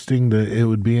be interesting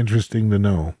to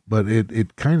know. But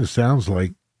it kind of sounds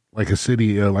like a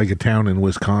city, like a town in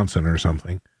Wisconsin or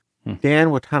something. Dan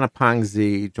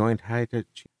Watanapongzi joined Hightower.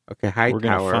 We're going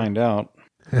to find out.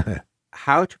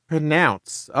 How to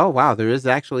pronounce. Oh, wow. There is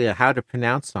actually a how to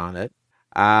pronounce on it.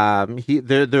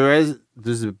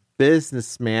 There's a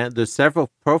businessman. There's several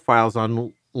profiles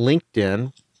on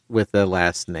LinkedIn with the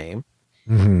last name.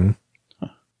 Mm-hmm.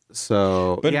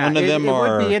 So, but yeah, none of them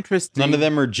would be interesting. None of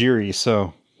them are Jiri,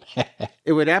 so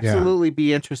it would absolutely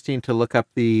be interesting to look up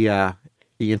the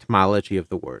etymology of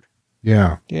the word.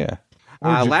 Yeah. Yeah.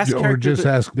 Or just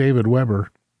ask David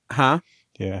Weber. Huh?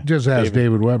 Yeah. Just ask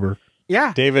David Weber.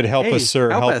 Yeah. David, help us, sir.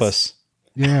 Help us.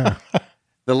 Yeah.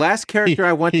 The last character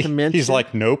I want to mention. He's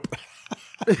like, nope.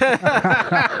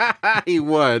 He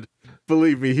would.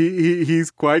 Believe me,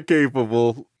 he's quite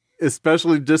capable,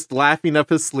 especially just laughing up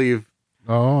his sleeve.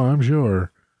 Oh, I'm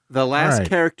sure. The last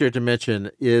character to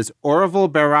mention is Orville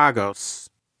Baragos,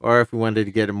 or if we wanted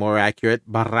to get it more accurate,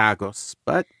 Baragos.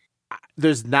 But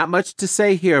there's not much to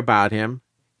say here about him.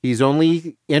 He's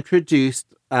only introduced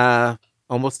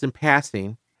almost in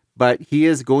passing, but he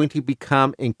is going to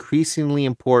become increasingly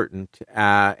important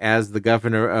as the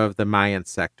governor of the Mayan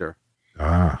sector.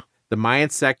 Ah. The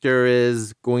Mayan sector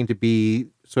is going to be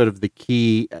sort of the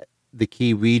key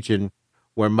region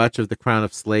where much of the Crown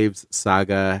of Slaves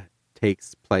saga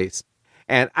takes place.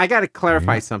 And I got to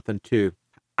clarify something, too.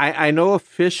 I know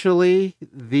officially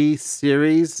the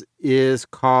series is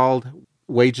called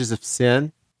Wages of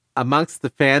Sin. Amongst the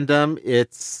fandom,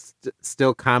 it's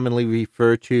still commonly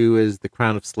referred to as the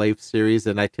Crown of Slaves series,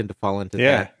 and I tend to fall into that.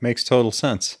 Yeah, makes total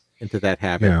sense. Into that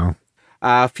habit. Yeah.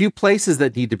 A few places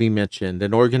that need to be mentioned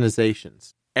and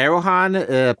organizations. Arohan,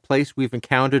 a place we've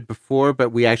encountered before, but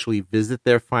we actually visit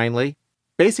there finally.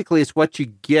 Basically, it's what you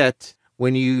get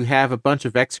when you have a bunch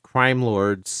of ex-crime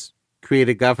lords create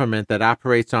a government that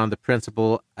operates on the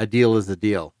principle, a deal is a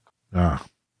deal. Ah.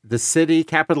 The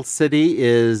capital city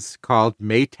is called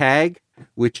Maytag,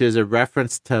 which is a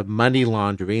reference to money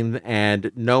laundering,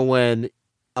 and no one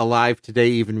alive today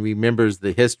even remembers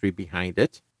the history behind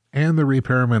it. And the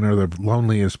repairmen are the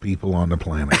loneliest people on the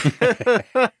planet.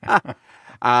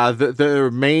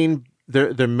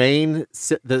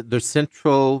 Their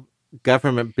central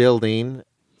government building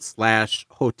 /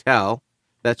 hotel,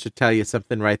 that should tell you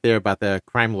something right there about the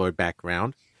crime lord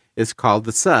background, is called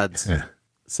the Suds.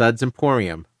 Suds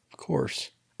Emporium.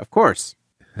 Of course.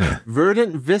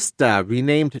 Verdant Vista,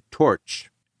 renamed Torch.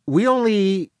 We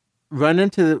only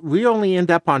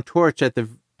end up on Torch at the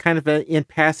kind of in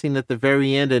passing at the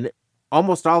very end, and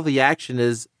almost all the action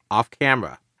is off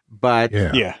camera. But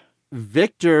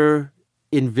Victor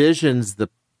envisions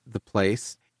the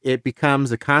place. It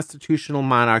becomes a constitutional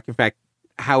monarch. In fact,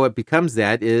 how it becomes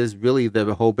that is really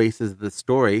the whole basis of the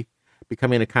story,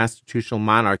 becoming a constitutional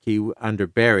monarchy under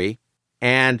Barry.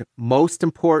 And most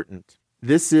important,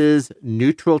 this is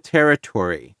neutral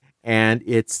territory. And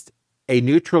it's a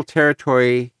neutral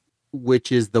territory,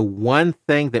 which is the one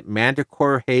thing that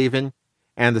Manticore Haven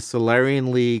and the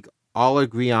Solarian League all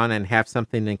agree on and have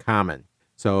something in common.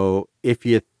 So if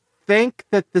you think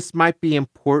that this might be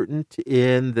important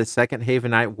in the Second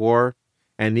Havenite War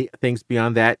and the things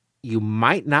beyond that, you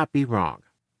might not be wrong.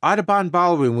 Audubon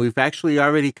Ballroom, we've actually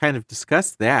already kind of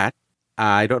discussed that.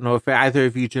 I don't know if either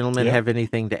of you gentlemen have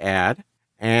anything to add.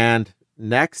 And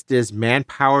next is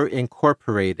Manpower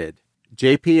Incorporated.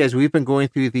 JP, as we've been going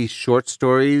through these short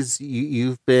stories,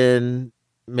 you've been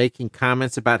making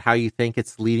comments about how you think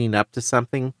it's leading up to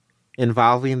something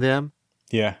involving them.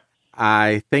 Yeah.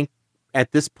 I think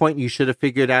at this point you should have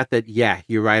figured out that,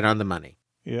 you're right on the money.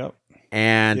 Yep.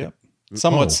 And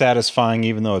somewhat satisfying,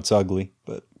 even though it's ugly,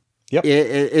 but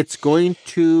it's going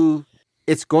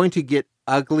to get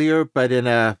uglier, but in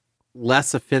a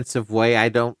less offensive way. I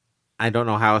don't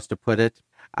know how else to put it.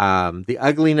 The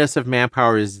ugliness of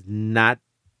Manpower is not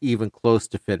even close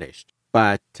to finished,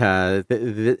 but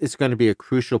it's going to be a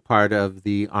crucial part of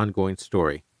the ongoing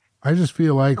story. I just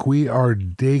feel like we are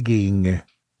digging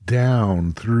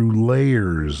down through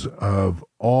layers of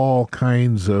all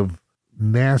kinds of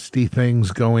nasty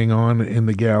things going on in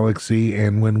the galaxy,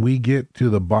 and when we get to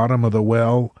the bottom of the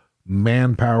well,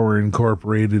 Manpower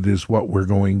Incorporated is what we're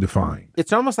going to find.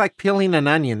 It's almost like peeling an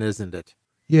onion, isn't it?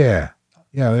 Yeah.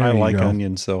 There I you like go.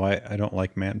 onions, so I don't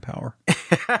like Manpower.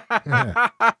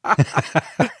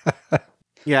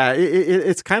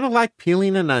 It's kind of like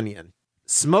peeling an onion.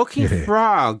 Smoking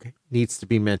Frog needs to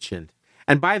be mentioned.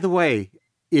 And by the way,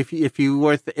 if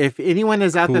anyone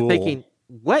is out there thinking,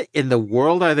 what in the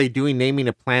world are they doing naming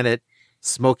a planet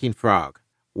Smoking Frog?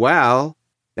 Well,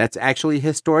 that's actually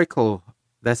historical.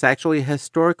 That's actually a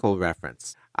historical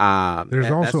reference.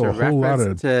 There's also a whole lot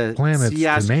of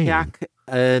planets to name.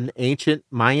 An ancient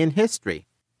Mayan history.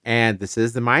 And this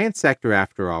is the Mayan sector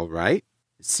after all, right?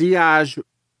 Siaj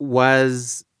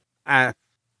was,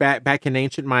 back in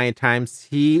ancient Mayan times,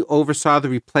 he oversaw the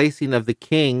replacing of the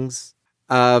kings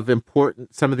of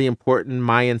some of the important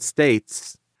Mayan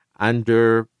states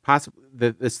under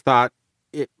this thought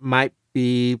it might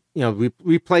be,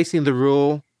 replacing the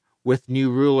rule with new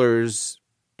rulers.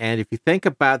 And if you think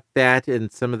about that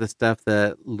and some of the stuff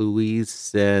that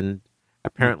Louise and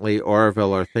apparently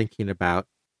Orville are thinking about,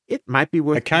 it might be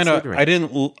worth considering. I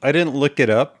didn't look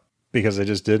it up because I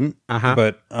just didn't.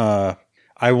 But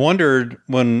I wondered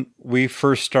when we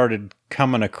first started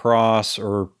coming across,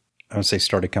 or I would say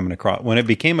when it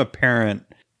became apparent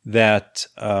that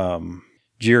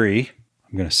Jiri,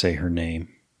 I'm going to say her name.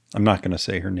 I'm not going to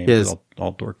say her name, but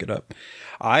I'll dork it up.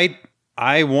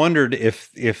 I wondered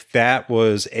if that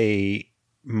was a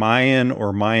Mayan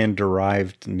or Mayan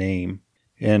derived name.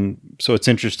 And so it's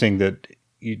interesting that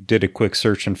you did a quick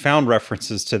search and found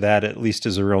references to that, at least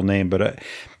as a real name. But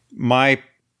my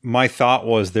thought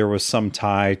was there was some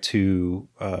tie to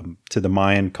the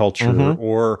Mayan culture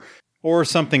or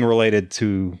something related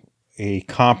to a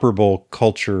comparable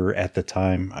culture at the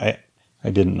time. I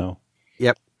didn't know.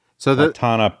 Yep. So the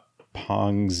Tana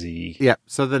Pongzi. Yep.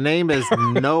 So the name is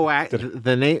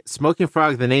the name Smoking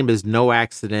Frog. The name is no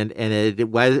accident, and it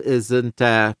isn't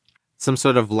some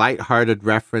sort of lighthearted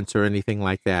reference or anything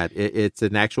like that. It's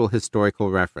an actual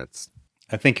historical reference.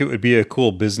 I think it would be a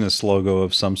cool business logo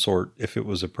of some sort if it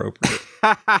was appropriate.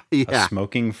 A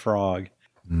smoking frog.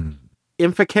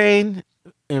 Infecane,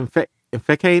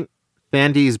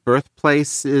 Thandi's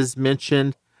birthplace is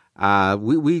mentioned.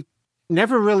 We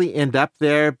never really end up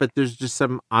there, but there's just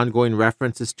some ongoing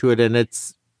references to it, and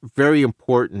it's very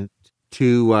important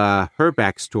to her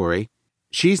backstory.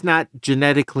 She's not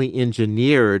genetically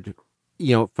engineered,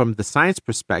 from the science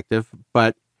perspective,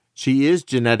 but she is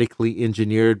genetically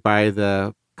engineered by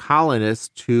the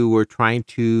colonists who were trying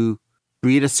to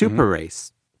breed a super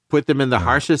race, put them in the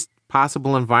harshest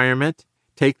possible environment,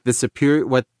 take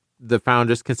what the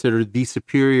founders considered the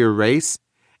superior race,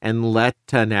 and let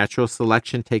natural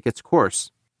selection take its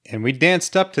course. And we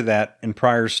danced up to that in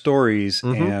prior stories,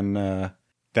 and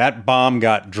that bomb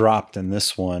got dropped in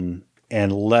this one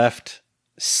and left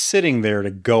sitting there to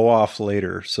go off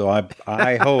later. So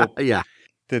I hope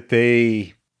that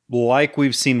they, like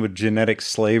we've seen with genetic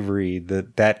slavery,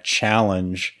 that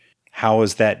challenge, how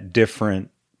is that different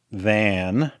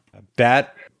than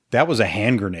that was a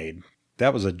hand grenade.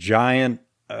 That was a giant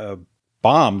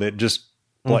bomb that just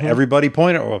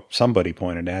somebody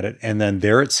pointed at it, and then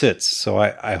there it sits. So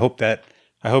I hope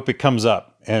it comes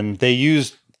up. And they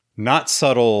used not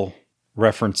subtle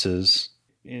references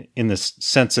in the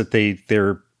sense that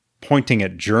they're pointing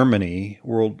at Germany,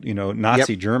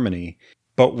 Nazi Germany.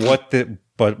 But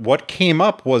what came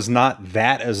up was not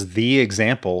that as the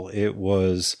example. It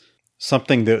was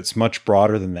something that's much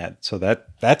broader than that. So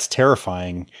that's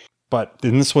terrifying. But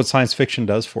then this is what science fiction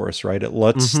does for us, right? It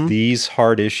lets these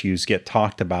hard issues get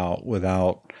talked about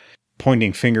without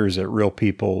pointing fingers at real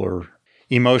people or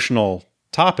emotional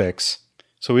topics.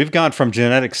 So we've gone from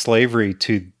genetic slavery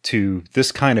to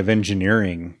this kind of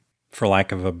engineering, for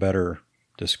lack of a better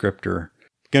descriptor.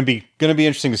 Going to be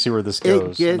interesting to see where this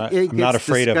goes. I'm not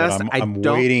afraid discussed. of it. I'm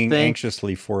waiting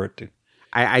anxiously for it to.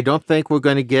 I don't think we're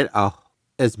going to get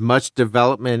as much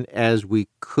development as we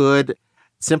could,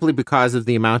 simply because of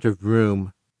the amount of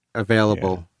room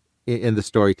available in the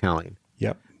storytelling.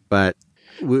 Yep. But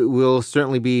we'll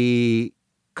certainly be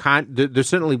there's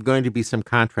certainly going to be some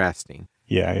contrasting.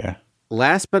 Yeah.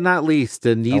 Last but not least,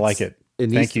 I like it.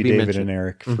 Thank you, David and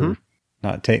Eric, for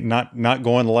not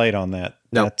going light on that.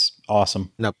 Nope. That's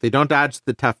awesome. Nope, they don't dodge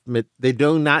the tough. They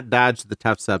do not dodge the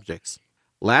tough subjects.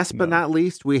 Last but not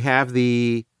least, we have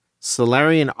the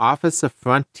Solarian Office of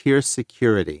Frontier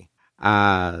Security.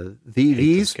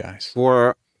 These guys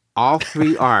for all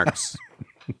three arcs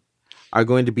are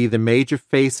going to be the major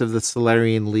face of the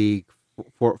Solarian League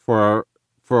for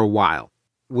a while.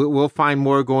 We'll find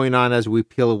more going on as we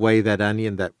peel away that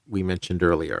onion that we mentioned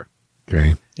earlier.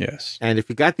 Okay. Yes. And if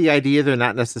you got the idea they're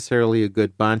not necessarily a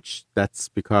good bunch, that's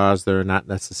because they're not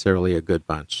necessarily a good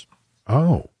bunch.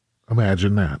 Oh,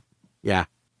 imagine that. Yeah,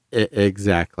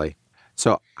 exactly.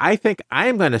 So I think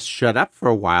I'm going to shut up for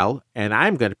a while, and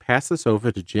I'm going to pass this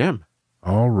over to Jim.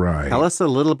 All right. Tell us a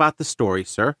little about the story,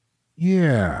 sir.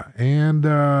 Yeah, and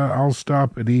I'll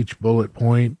stop at each bullet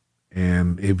point,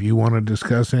 and if you want to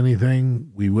discuss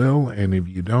anything, we will, and if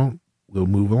you don't, we'll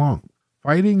move along.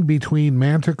 Fighting between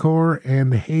Manticore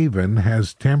and Haven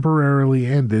has temporarily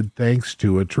ended thanks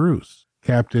to a truce.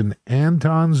 Captain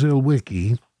Anton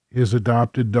Zilwicki, his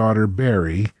adopted daughter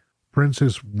Barry,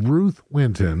 Princess Ruth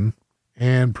Winton,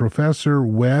 and Professor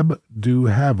Webb du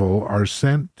Havel are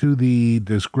sent to the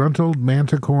disgruntled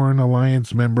Manticoran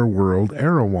Alliance member world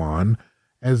Erewhon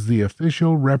as the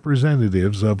official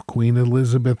representatives of Queen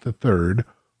Elizabeth III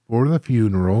for the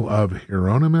funeral of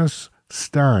Hieronymus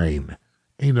Stein,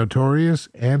 a notorious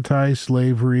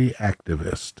anti-slavery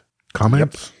activist.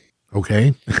 Comments? Yep.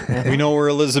 Okay. We know where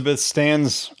Elizabeth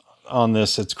stands on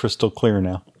this. It's crystal clear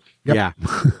now. Yep. Yeah.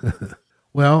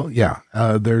 Well, yeah.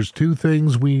 There's two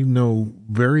things we know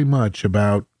very much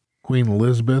about Queen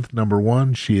Elizabeth. Number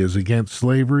one, she is against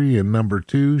slavery. And number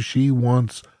two, she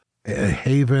wants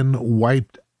Haven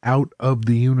wiped out of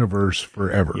the universe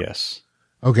forever. Yes.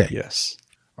 Okay. Yes.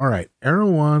 All right.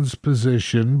 Erewhon's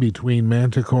position between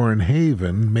Manticore and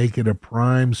Haven make it a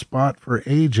prime spot for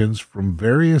agents from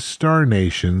various star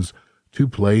nations to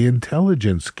play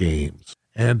intelligence games.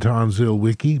 Anton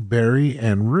Zilwicki, Barry,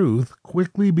 and Ruth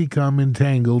quickly become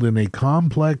entangled in a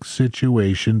complex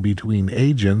situation between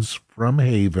agents from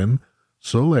Haven,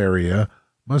 Solaria,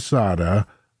 Masada,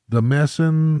 the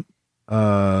Messin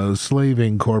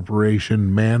Slaving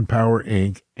Corporation, Manpower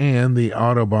Inc., and the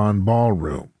Audubon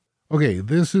Ballroom. Okay,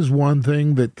 this is one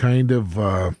thing that kind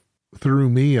of threw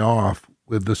me off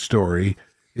with the story,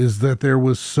 is that there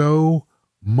was so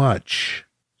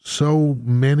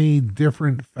many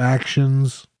different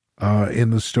factions in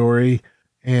the story,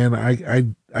 and I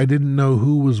didn't know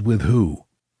who was with who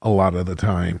a lot of the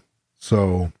time.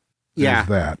 So there's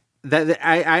that.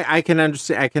 I can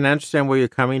understand. I can understand where you're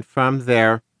coming from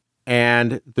there,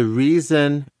 and the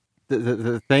reason,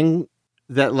 the thing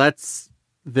that lets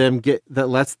them get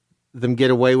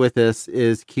away with this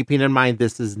is keeping in mind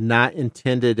this is not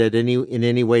intended in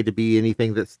any way to be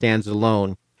anything that stands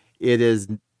alone. It is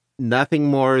nothing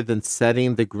more than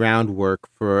setting the groundwork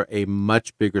for a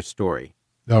much bigger story.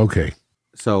 Okay.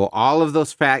 So all of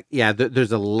those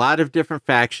there's a lot of different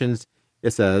factions.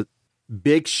 It's a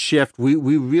big shift. We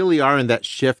really are in that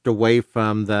shift away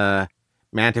from the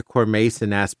Manticore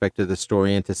Mason aspect of the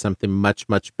story into something much,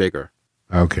 much bigger.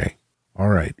 Okay. All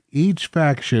right. Each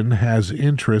faction has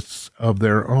interests of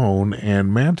their own,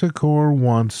 and Manticore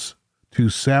wants to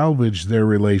salvage their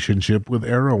relationship with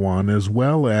Erewhon as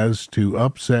well as to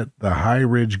upset the High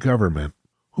Ridge government,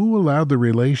 who allowed the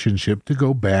relationship to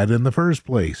go bad in the first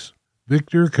place.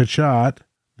 Victor Kachat,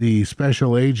 the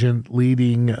special agent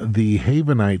leading the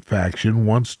Havenite faction,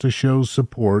 wants to show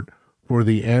support for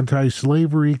the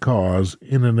anti-slavery cause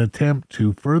in an attempt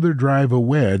to further drive a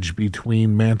wedge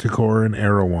between Manticore and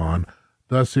Erewhon,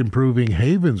 thus improving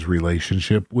Haven's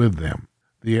relationship with them.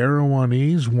 The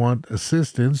Erewhonese want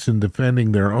assistance in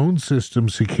defending their own system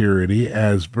security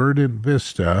as Verdant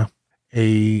Vista,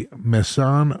 a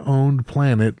Meson-owned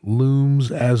planet,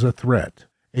 looms as a threat.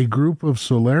 A group of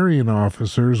Solarian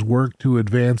officers work to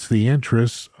advance the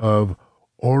interests of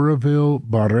Oroville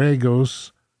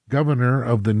Barregos, governor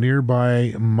of the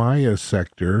nearby Maya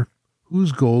sector,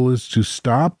 whose goal is to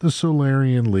stop the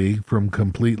Solarian League from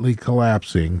completely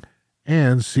collapsing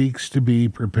and seeks to be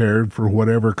prepared for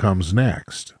whatever comes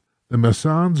next. The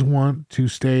Masons want to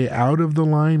stay out of the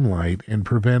limelight and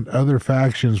prevent other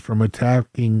factions from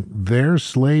attacking their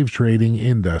slave trading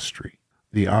industry.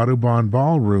 The Audubon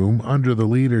Ballroom, under the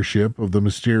leadership of the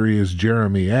mysterious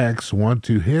Jeremy X, want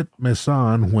to hit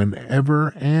Mason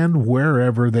whenever and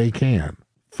wherever they can.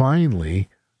 Finally,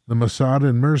 the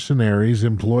Masonic mercenaries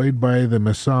employed by the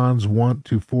Masons want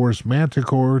to force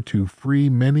Manticore to free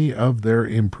many of their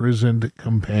imprisoned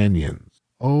companions.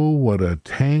 Oh, what a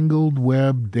tangled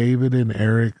web David and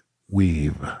Eric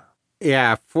weave.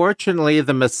 Yeah, fortunately,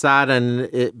 the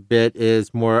Masada bit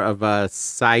is more of a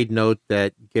side note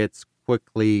that gets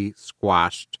quickly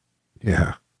squashed.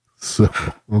 Yeah, so,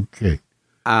 okay.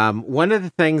 One of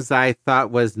the things I thought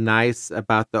was nice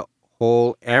about the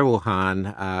whole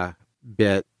Eruhan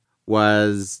bit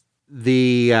was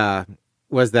that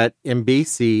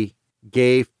Mbisi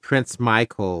gave Prince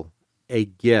Michael a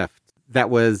gift that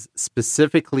was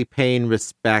specifically paying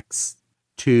respects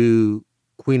to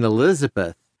Queen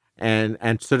Elizabeth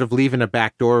and sort of leaving a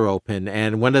back door open.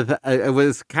 And one of the, it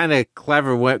was kind of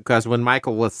clever because when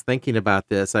Michael was thinking about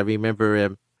this, I remember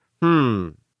him,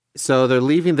 so they're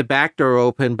leaving the back door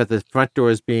open, but the front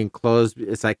door is being closed.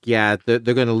 It's like, yeah, they're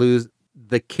going to lose,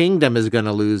 the kingdom is going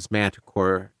to lose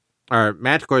Manticore, or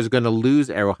Manticore is going to lose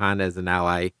Eruhan as an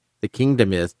ally. The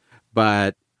kingdom is,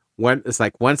 but it's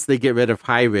like once they get rid of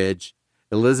High Ridge,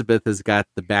 Elizabeth has got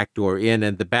the back door in,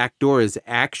 and the back door is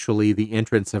actually the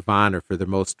entrance of honor for their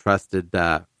most trusted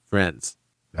friends.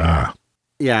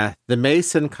 Yeah, the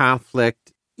Mason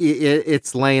conflict,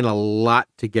 it's laying a lot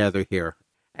together here.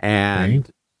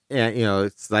 And,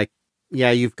 it's like,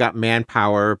 yeah, you've got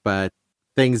manpower, but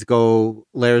layers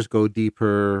go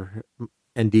deeper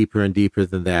and deeper and deeper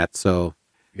than that. So,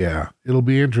 yeah, it'll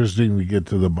be interesting to get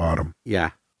to the bottom. Yeah.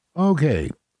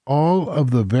 Okay, all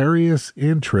of the various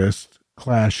interests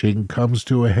clashing comes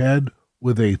to a head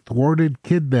with a thwarted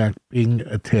kidnapping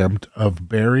attempt of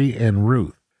Barry and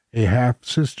Ruth, a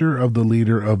half-sister of the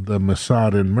leader of the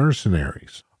Masada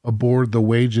mercenaries, aboard the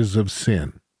Wages of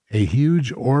Sin, a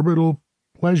huge orbital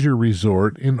pleasure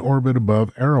resort in orbit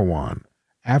above Erewhon.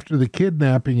 After the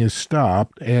kidnapping is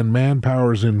stopped and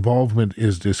Manpower's involvement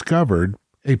is discovered,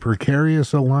 a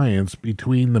precarious alliance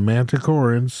between the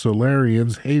Manticorans,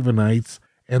 Solarians, Havenites,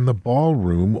 and the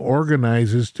Ballroom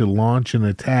organizes to launch an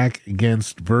attack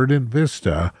against Verdant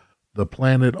Vista, the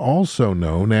planet also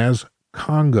known as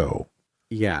Congo.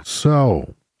 Yeah.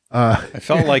 So, I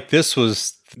felt like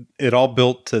it all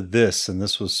built to this, and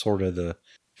this was sort of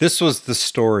this was the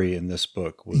story in this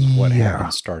book, was what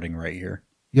happened starting right here.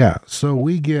 Yeah, so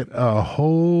we get a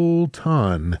whole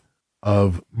ton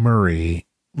of Murray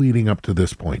leading up to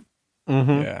this point.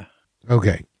 Mm-hmm. Yeah.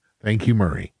 Okay, thank you,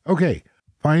 Murray. Okay.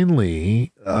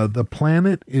 Finally, the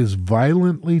planet is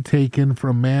violently taken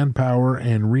from Manpower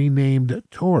and renamed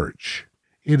Torch.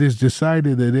 It is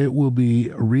decided that it will be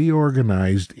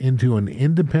reorganized into an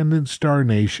independent star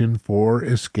nation for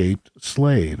escaped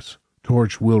slaves.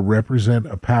 Torch will represent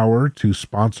a power to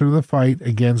sponsor the fight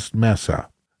against Mesa.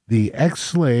 The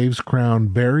ex-slaves crown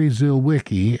Barry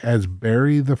Zilwicki as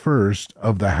Barry the First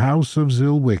of the House of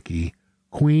Zilwicki,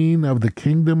 Queen of the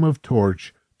Kingdom of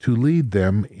Torch, to lead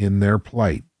them in their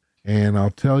plight. And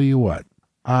I'll tell you what,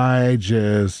 I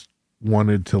just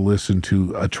wanted to listen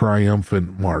to a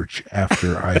triumphant march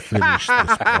after I finished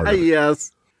this part of it.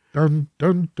 Yes. Dun,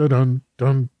 dun, dun, dun,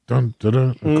 dun, dun, dun, dun.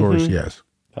 Of course, yes.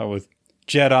 That with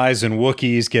Jedis and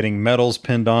Wookiees getting medals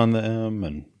pinned on them,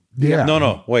 and Yeah.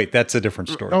 No, wait, that's a different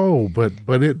story. Oh, but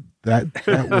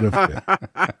that would have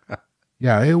fit.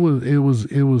 Yeah, it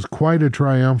was quite a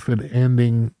triumphant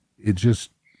ending. It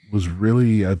just was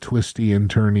really a twisty and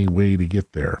turny way to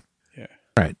get there. Yeah.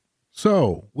 All right.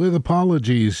 So, with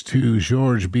apologies to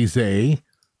Georges Bizet,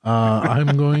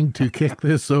 I'm going to kick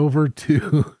this over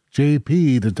to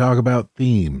JP to talk about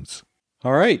themes.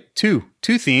 All right, two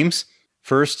themes.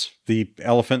 First, the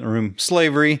elephant in the room,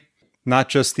 slavery. Not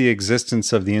just the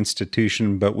existence of the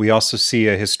institution, but we also see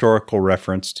a historical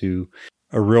reference to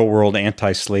a real-world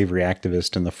anti-slavery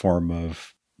activist in the form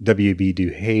of W.B. Du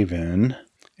Haven,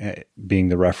 being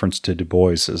the reference to Du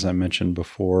Bois, as I mentioned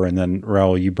before. And then,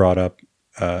 Raoul, you brought up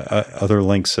other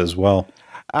links as well.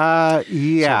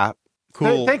 Yeah. So,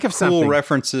 cool. Think of something. Cool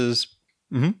references.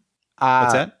 Mm-hmm.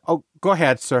 What's that? Oh, go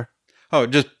ahead, sir. Oh,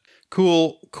 just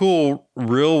cool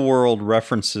real-world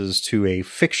references to a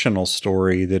fictional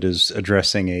story that is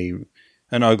addressing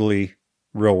an ugly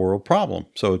real-world problem.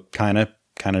 So kind of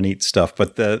neat stuff.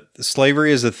 But the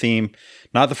slavery is a theme.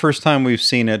 Not the first time we've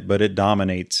seen it, but it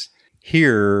dominates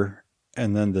here.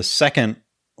 And then the second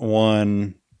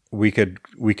one we could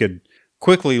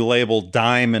quickly label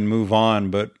dime and move on,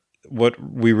 but what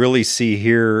we really see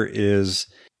here is,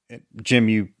 Jim,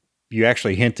 you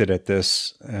actually hinted at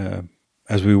this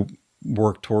as we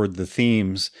work toward the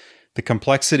themes, the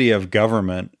complexity of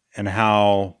government and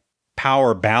how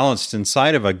power balanced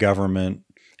inside of a government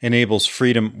enables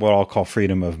freedom, what I'll call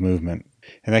freedom of movement.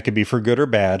 And that could be for good or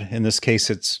bad. In this case,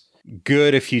 it's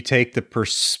good if you take the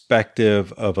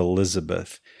perspective of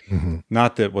Elizabeth. Mm-hmm.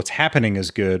 Not that what's happening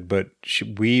is good, but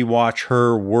we watch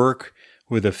her work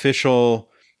with official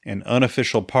and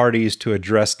unofficial parties to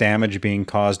address damage being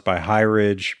caused by High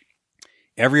Ridge.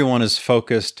 Everyone is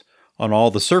focused on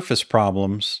all the surface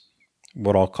problems,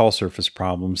 what I'll call surface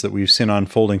problems, that we've seen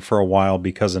unfolding for a while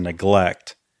because of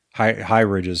neglect, High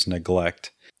Ridge's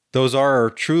neglect. Those are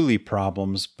truly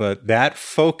problems, but that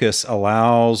focus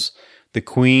allows the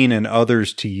Queen and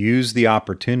others to use the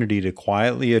opportunity to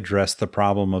quietly address the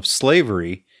problem of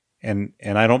slavery. And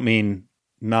I don't mean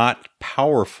not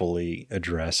powerfully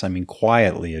address, I mean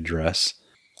quietly address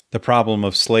the problem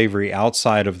of slavery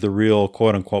outside of the real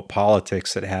quote-unquote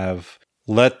politics that have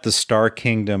let the Star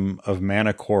Kingdom of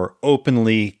Manticore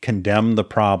openly condemn the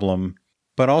problem,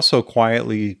 but also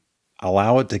quietly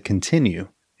allow it to continue.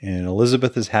 And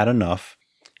Elizabeth has had enough.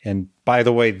 And by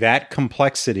the way, that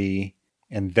complexity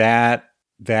and that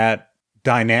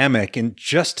dynamic and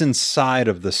just inside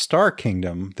of the Star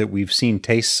Kingdom that we've seen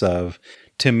tastes of,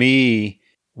 to me,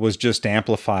 was just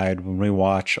amplified when we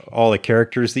watch all the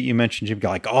characters that you mentioned, Jim.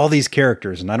 Like all these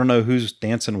characters, and I don't know who's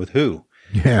dancing with who.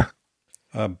 Yeah.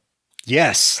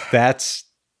 Yes, that's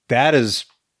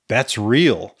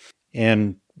real,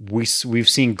 and we've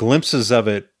seen glimpses of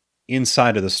it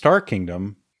inside of the Star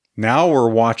Kingdom. Now we're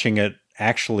watching it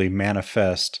actually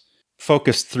manifest,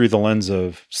 focused through the lens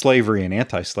of slavery and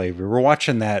anti-slavery. We're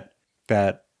watching that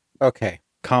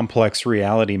complex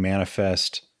reality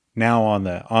manifest now on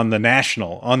the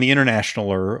national, on the international,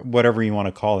 or whatever you want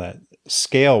to call that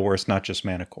scale, where it's not just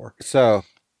Manticore. So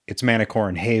it's Manticore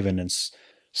and Haven and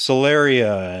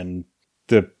Solaria and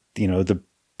the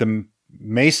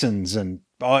Masons and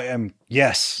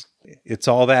yes, it's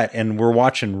all that. And we're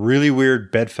watching really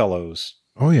weird bedfellows.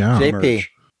 Oh yeah. JP.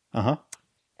 Uh-huh.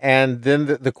 And then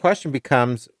the question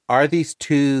becomes, are these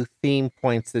two theme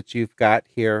points that you've got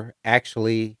here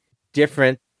actually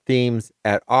different themes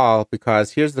at all?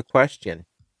 Because here's the question.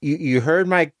 You heard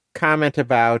my comment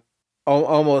about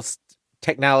almost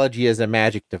technology as a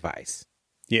magic device.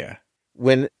 Yeah.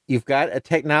 When you've got a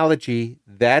technology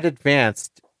that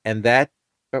advanced and that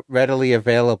readily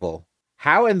available,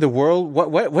 how in the world,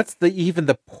 what's even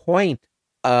the point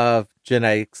of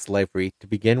genetic slavery to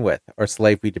begin with, or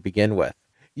slavery to begin with?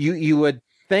 You would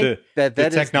think that the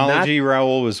technology, is not,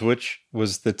 Raoul, which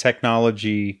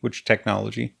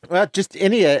technology? Well, just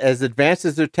any, as advanced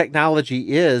as their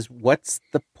technology is, what's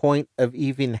the point of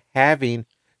even having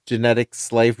genetic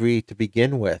slavery to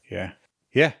begin with? Yeah.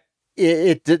 Yeah.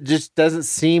 It just doesn't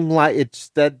seem like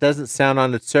that doesn't sound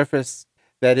on its surface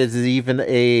that is even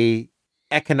a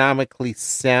economically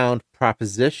sound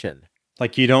proposition.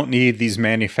 Like you don't need these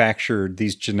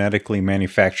genetically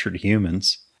manufactured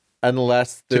humans.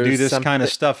 Unless there's to do this kind of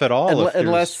stuff at all.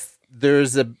 Unless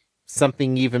there's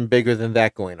something even bigger than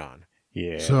that going on.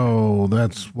 Yeah. So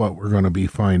that's what we're going to be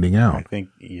finding out. I think,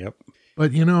 yep.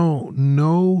 But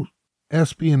no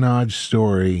espionage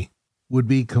story would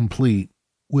be complete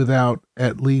without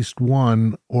at least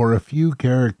one or a few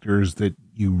characters that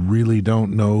you really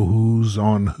don't know who's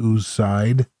on whose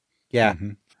side. Yeah.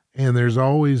 Mm-hmm. And there's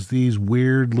always these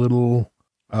weird little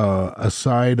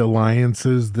aside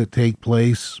alliances that take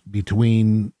place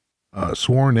between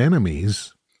sworn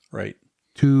enemies, right,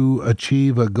 to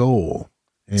achieve a goal.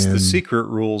 It's the secret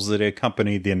rules that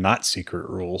accompany the not secret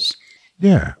rules.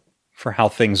 Yeah, for how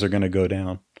things are going to go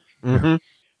down. Mm-hmm.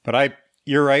 But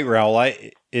you're right, Raoul.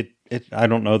 I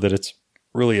don't know that it's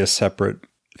really a separate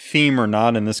theme or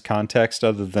not in this context,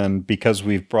 other than because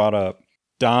we've brought up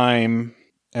dime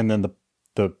and then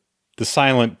the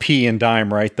silent P in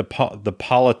dime, right? The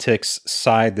politics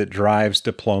side that drives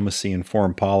diplomacy and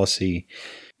foreign policy.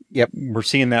 Yep. We're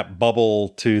seeing that bubble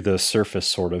to the surface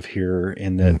sort of here,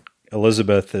 in that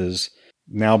Elizabeth is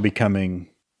now becoming,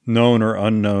 known or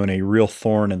unknown, a real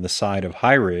thorn in the side of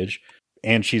High Ridge.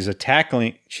 And she's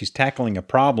tackling a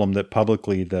problem that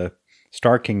publicly the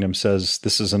Star Kingdom says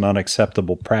this is an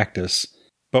unacceptable practice.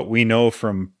 But we know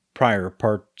from prior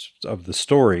parts of the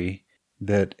story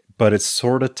but it's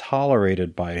sort of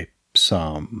tolerated by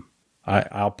some.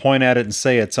 I'll point at it and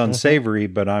say it's unsavory,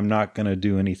 but I'm not going to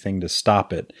do anything to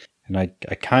stop it. And I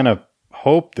kind of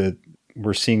hope that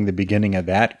we're seeing the beginning of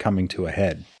that coming to a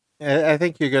head. I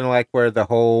think you're going to like where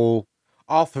all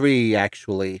all three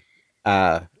actually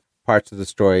parts of the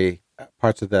story,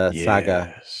 parts of the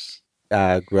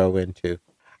saga grow into.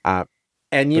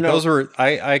 And you know, those were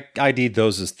I need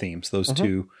those as themes. Those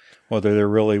two, whether they're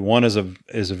really one is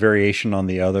a variation on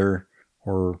the other,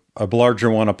 or a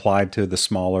larger one applied to the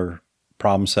smaller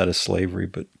problem set of slavery.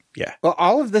 But yeah, well,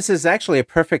 all of this is actually a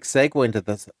perfect segue into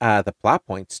the plot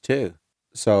points too.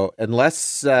 So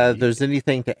unless there's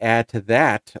anything to add to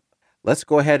that, let's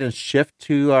go ahead and shift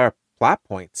to our plot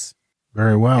points.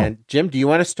 Very well. And Jim, do you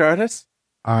want to start us?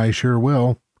 I sure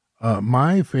will.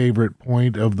 My favorite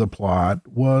point of the plot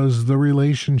was the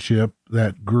relationship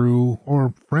that grew,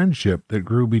 or friendship that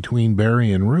grew between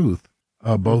Barry and Ruth.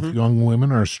 Both young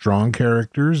women are strong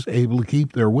characters, able to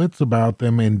keep their wits about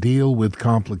them and deal with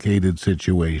complicated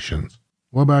situations.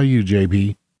 What about you,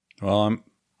 JP? Well,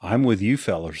 I'm with you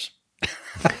fellers.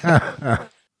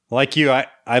 Like you,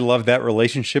 I love that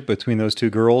relationship between those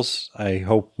two girls. I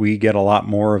hope we get a lot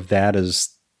more of that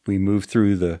as we move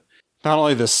through not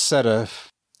only the set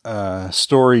of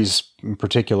stories in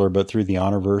particular, but through the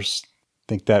Honorverse. I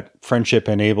think that friendship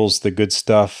enables the good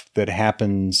stuff that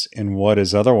happens in what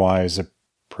is otherwise a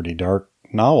pretty dark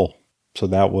novel. So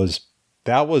that was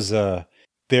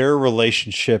their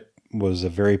relationship was a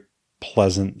very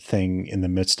pleasant thing in the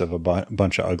midst of a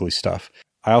bunch of ugly stuff.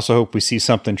 I also hope we see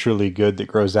something truly good that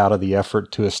grows out of the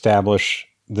effort to establish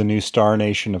the new star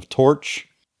nation of Torch,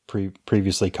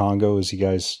 previously Congo, as you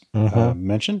guys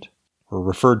mentioned, or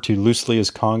referred to loosely as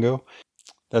Congo.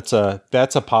 That's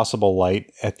a possible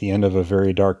light at the end of a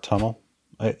very dark tunnel.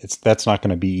 That's not going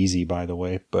to be easy, by the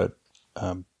way, but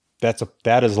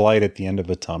that is light at the end of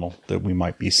a tunnel that we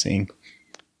might be seeing.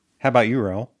 How about you,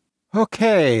 Raoul?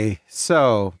 Okay,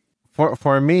 so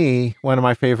for me, one of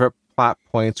my favorite plot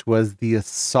points was the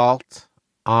assault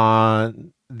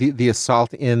on the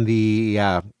assault in the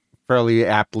fairly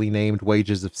aptly named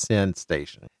Wages of Sin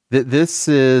station. This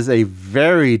is a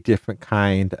very different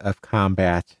kind of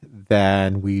combat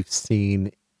than we've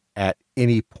seen at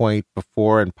any point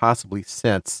before and possibly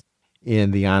since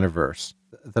in the Honorverse.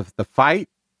 The fight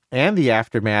and the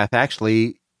aftermath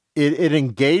actually it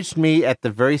engaged me at the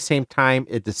very same time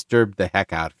it disturbed the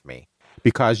heck out of me,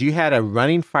 because you had a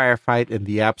running firefight in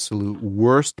the absolute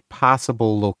worst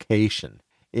possible location.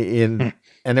 And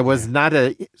it was not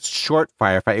a short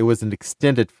firefight, it was an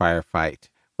extended firefight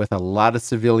with a lot of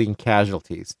civilian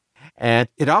casualties. And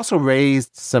it also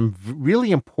raised some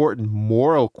really important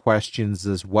moral questions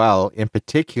as well, in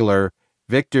particular,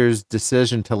 Victor's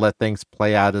decision to let things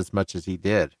play out as much as he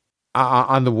did.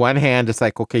 On the one hand, it's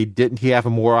like, okay, didn't he have a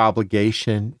moral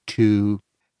obligation to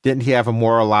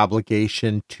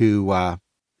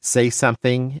say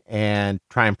something and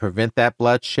try and prevent that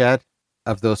bloodshed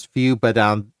of those few? But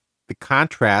on the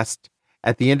contrast,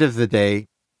 at the end of the day,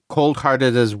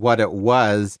 cold-hearted as what it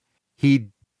was,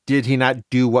 did he not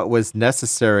do what was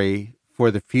necessary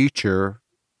for the future,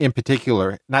 in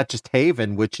particular, not just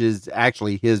Haven, which is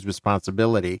actually his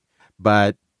responsibility,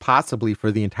 but possibly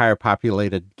for the entire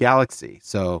populated galaxy?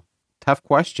 So, tough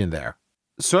question there.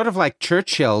 Sort of like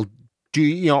Churchill,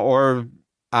 or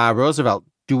Roosevelt,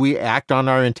 do we act on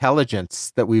our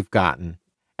intelligence that we've gotten?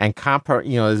 And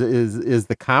is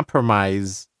the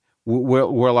compromise,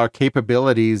 will our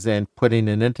capabilities and putting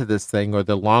it into this thing, or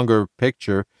the longer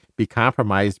picture, be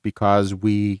compromised because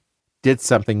we did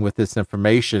something with this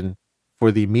information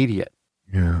for the immediate?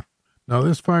 Yeah. Now,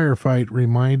 this firefight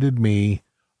reminded me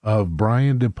of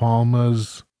Brian De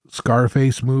Palma's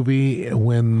Scarface movie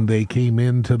when they came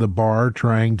into the bar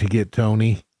trying to get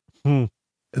Tony.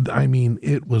 I mean,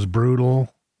 it was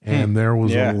brutal, and there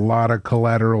was a lot of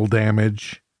collateral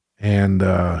damage, and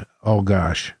oh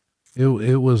gosh, it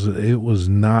was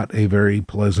not a very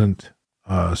pleasant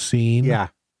scene. Yeah,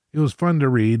 it was fun to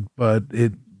read, but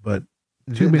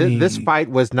too many. This fight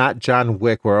was not John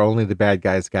Wick, where only the bad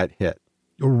guys got hit.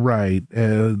 Right.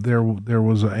 There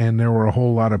were a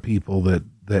whole lot of people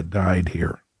that died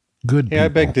here. Good people. I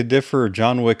beg to differ.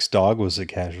 John Wick's dog was a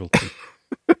casualty.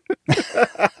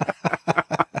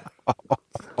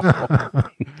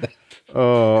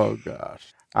 Oh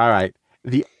gosh. All right.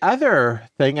 The other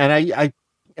thing, and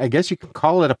I guess you could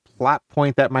call it a plot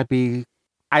point, that might be,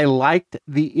 I liked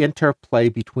the interplay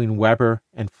between Weber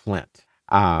and Flint.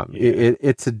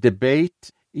 It's a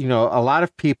debate. A lot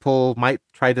of people might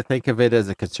try to think of it as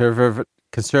a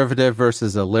conservative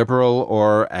versus a liberal,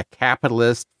 or a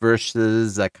capitalist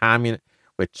versus a communist,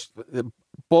 which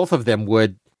both of them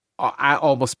would I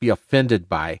almost be offended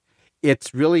by.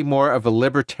 It's really more of a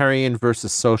libertarian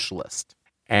versus socialist.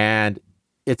 And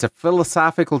it's a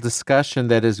philosophical discussion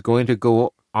that is going to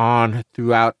go on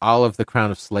throughout all of the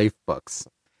Crown of Slave books.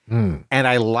 And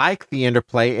I like the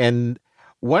interplay. And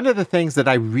one of the things that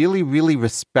I really, really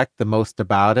respect the most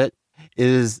about it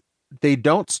is they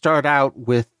don't start out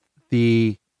with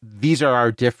these are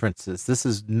our differences. This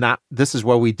is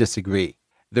where we disagree.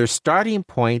 Their starting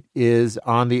point is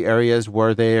on the areas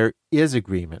where there is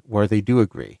agreement, where they do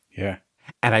agree. Yeah.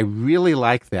 And I really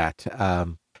like that.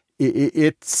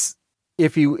 It's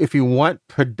if you want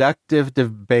productive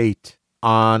debate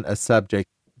on a subject,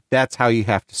 that's how you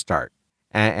have to start.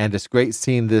 And it's great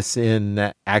seeing this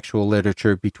in actual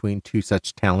literature between two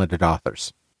such talented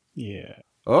authors. Yeah.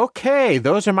 Okay,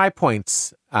 those are my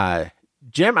points.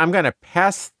 Jim, I'm going to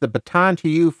pass the baton to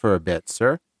you for a bit,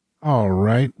 sir. All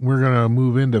right, we're going to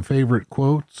move into favorite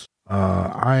quotes.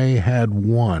 I had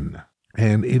one,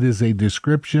 and it is a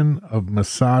description of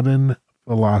Masadan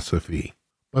philosophy.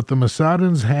 But the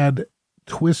Masadans had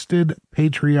twisted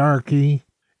patriarchy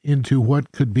into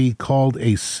what could be called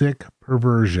a sick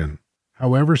perversion.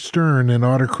 However stern and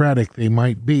autocratic they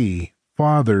might be,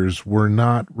 fathers were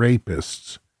not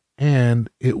rapists, and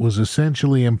it was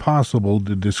essentially impossible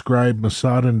to describe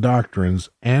Masadan doctrines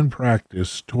and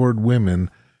practice toward women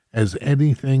as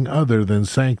anything other than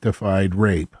sanctified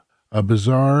rape, a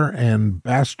bizarre and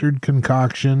bastard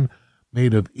concoction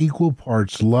made of equal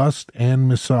parts lust and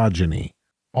misogyny,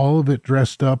 all of it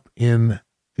dressed up in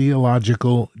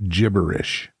theological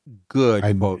gibberish.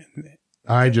 Good quote.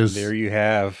 There you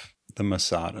have the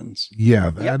Masadans. Yeah,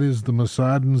 that is the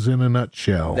Masadans in a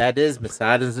nutshell. That is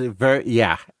Masadans.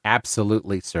 Yeah,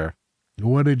 absolutely, sir.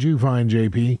 What did you find,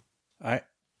 JP? I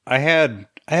had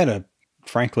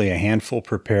frankly a handful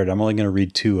prepared. I'm only going to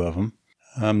read two of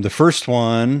them. The first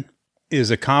one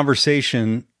is a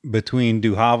conversation between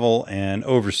De Havel and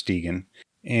Overstegen,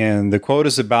 and the quote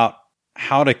is about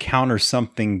how to counter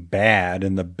something bad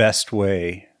in the best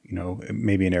way.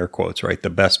 Maybe in air quotes, right? The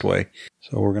best way.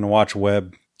 So we're going to watch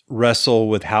Webb wrestle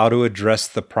with how to address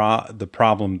the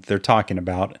problem they're talking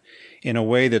about in a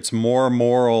way that's more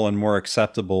moral and more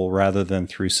acceptable rather than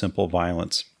through simple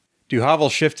violence. De Havel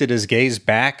shifted his gaze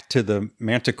back to the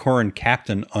Manticoran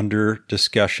captain under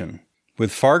discussion,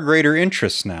 with far greater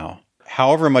interest now.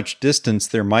 However much distance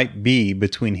there might be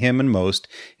between him and most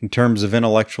in terms of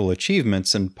intellectual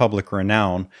achievements and public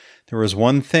renown, there was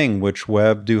one thing which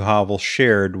Webb de Havel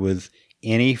shared with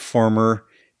any former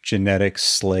genetic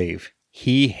slave.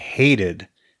 He hated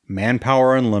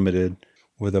Manpower Unlimited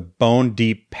with a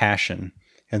bone-deep passion,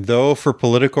 and though for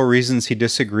political reasons he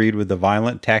disagreed with the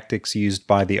violent tactics used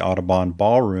by the Audubon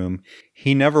Ballroom,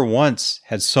 he never once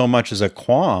had so much as a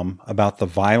qualm about the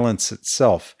violence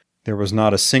itself. There was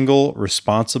not a single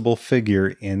responsible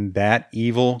figure in that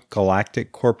evil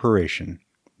galactic corporation,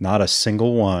 not a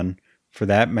single one, for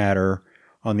that matter,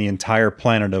 on the entire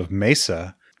planet of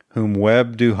Mesa, whom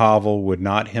Webb de Havel would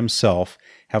not himself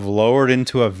have lowered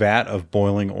into a vat of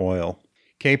boiling oil,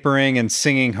 capering and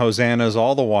singing hosannas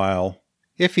all the while,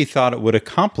 if he thought it would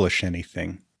accomplish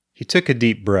anything. He took a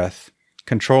deep breath,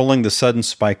 controlling the sudden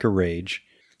spike of rage,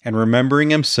 and remembering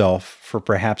himself, for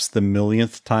perhaps the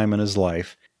millionth time in his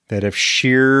life, that if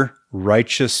sheer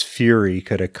righteous fury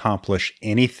could accomplish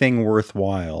anything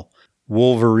worthwhile,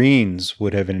 Wolverines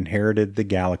would have inherited the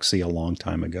galaxy a long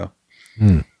time ago.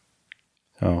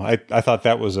 So I thought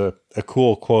that was a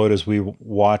cool quote as we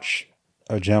watch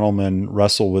a gentleman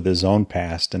wrestle with his own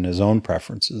past and his own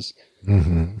preferences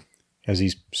as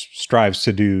he strives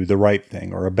to do the right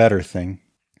thing or a better thing.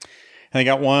 And I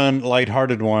got one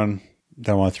lighthearted one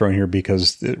that I want to throw in here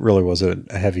because it really was a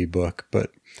heavy book,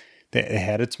 but it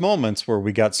had its moments where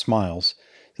we got smiles.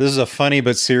 This is a funny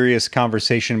but serious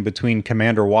conversation between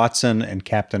Commander Watson and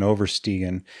Captain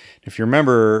Overstegen. If you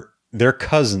remember, they're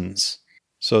cousins.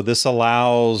 So this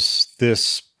allows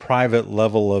this private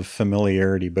level of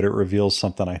familiarity, but it reveals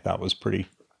something I thought was pretty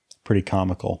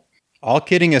comical. All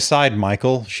kidding aside,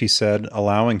 Michael, she said,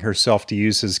 allowing herself to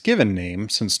use his given name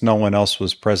since no one else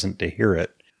was present to hear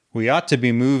it. We ought to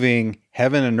be moving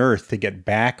heaven and earth to get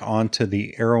back onto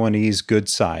the Erewhonese good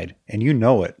side, and you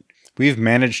know it. We've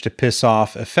managed to piss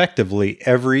off effectively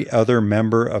every other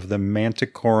member of the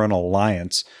Manticoran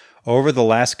Alliance over the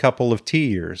last couple of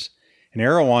T-years, and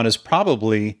Erewhon is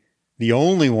probably the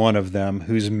only one of them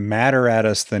who's madder at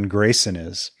us than Grayson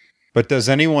is. But does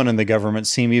anyone in the government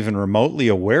seem even remotely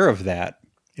aware of that?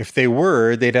 If they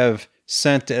were, they'd have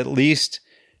sent at least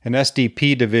an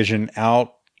SDP division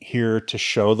out here to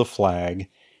show the flag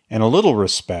and a little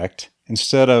respect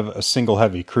instead of a single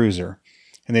heavy cruiser.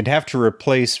 And they'd have to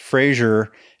replace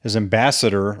Fraser as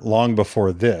ambassador long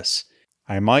before this.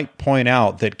 I might point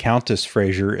out that Countess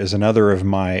Fraser is another of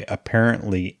my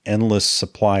apparently endless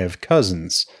supply of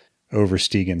cousins,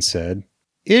 Overstegen said.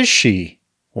 Is she?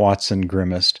 Watson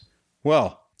grimaced.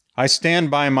 Well, I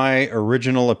stand by my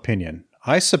original opinion.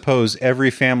 I suppose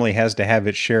every family has to have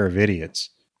its share of idiots.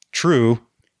 True,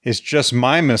 it's just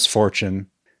my misfortune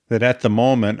that at the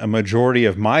moment, a majority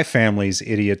of my family's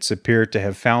idiots appear to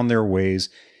have found their ways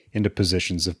into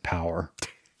positions of power.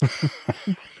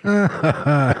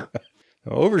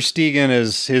 Oversteegen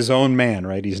is his own man,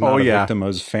 right? He's not a victim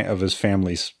of his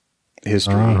family's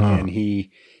history. And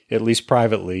he, at least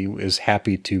privately, is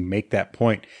happy to make that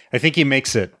point. I think he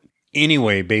makes it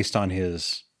anyway based on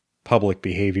his public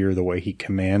behavior, the way he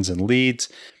commands and leads.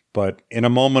 But in a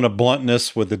moment of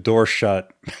bluntness with the door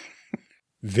shut,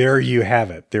 there you have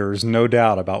it. There is no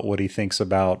doubt about what he thinks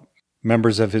about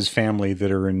members of his family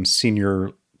that are in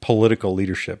senior political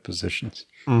leadership positions.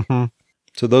 Mm-hmm.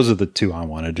 So those are the two I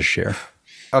wanted to share.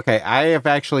 Okay, I have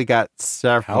actually got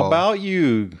several. How about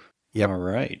you? Yep. All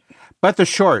right. But they're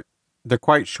short. They're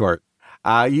quite short.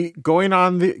 Going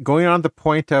on the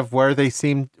point of where they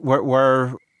seem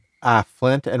where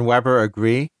Flint and Weber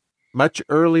agree. Much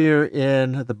earlier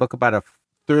in the book, about a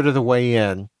third of the way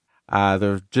in,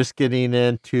 they're just getting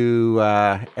into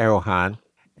Erewhon,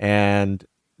 and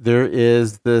there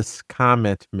is this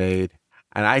comment made,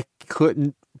 and I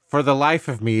couldn't, for the life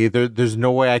of me, there's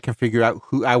no way I can figure out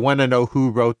who. I want to know who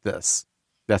wrote this.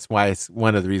 That's why it's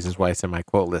one of the reasons why it's in my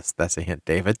quote list. That's a hint,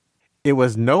 David. It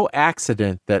was no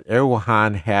accident that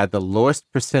Erewhon had the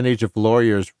lowest percentage of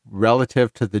lawyers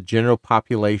relative to the general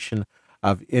population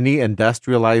of any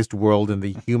industrialized world in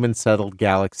the human-settled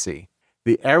galaxy.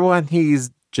 The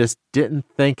Erewhonese just didn't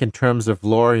think in terms of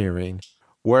lawyering,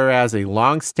 whereas a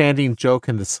long-standing joke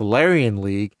in the Solarian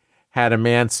League had a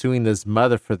man suing his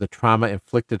mother for the trauma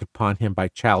inflicted upon him by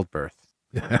childbirth.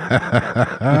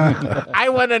 I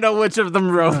want to know which of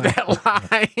them wrote that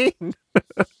line.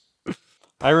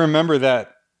 I remember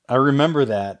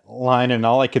that line, and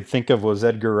all I could think of was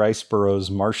Edgar Rice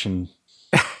Burroughs' Martian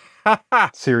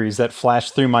series that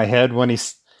flashed through my head when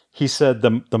he said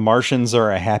the Martians are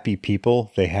a happy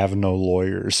people. They have no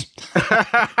lawyers.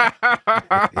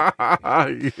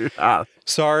 Yeah.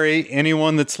 Sorry,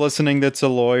 anyone that's listening that's a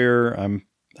lawyer.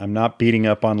 I'm not beating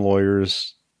up on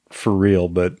lawyers for real,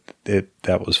 but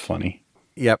that was funny.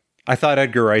 Yep. I thought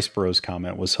Edgar Rice Burroughs'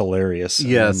 comment was hilarious.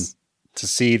 Yes. And to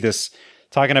see this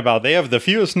talking about they have the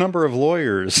fewest number of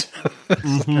lawyers.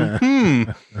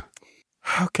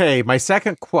 Okay, my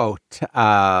second quote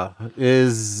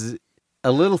is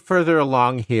a little further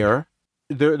along here.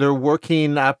 They're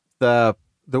working up they're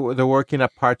working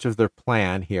up parts of their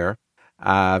plan here.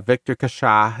 Victor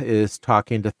Kasha is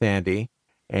talking to Thandi,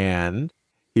 and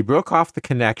he broke off the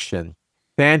connection.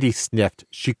 Thandi sniffed.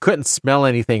 She couldn't smell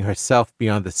anything herself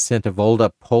beyond the scent of old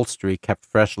upholstery kept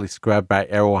freshly scrubbed by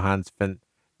Erewhon's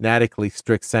fanatically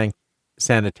strict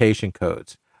sanitation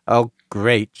codes. Oh,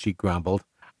 great, she grumbled.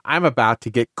 I'm about to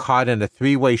get caught in a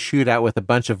three-way shootout with a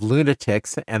bunch of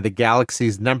lunatics and the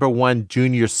galaxy's #1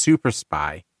 junior super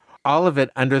spy. All of it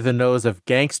under the nose of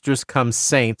gangsters come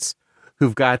saints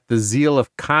who've got the zeal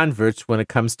of converts when it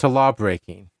comes to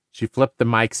lawbreaking. She flipped the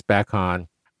mics back on.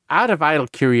 Out of idle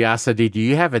curiosity, do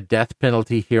you have a death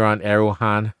penalty here on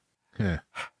Erewhon? Yeah.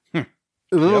 A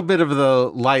little bit of the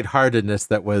lightheartedness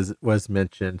that was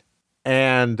mentioned.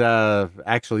 And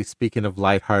actually, speaking of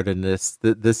lightheartedness,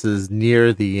 this is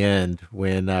near the end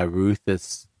when Ruth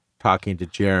is talking to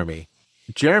Jeremy.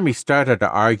 Jeremy started to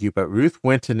argue, but Ruth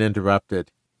went and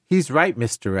interrupted. He's right,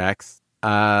 Mr. X.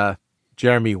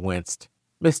 Jeremy winced.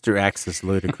 Mr. X is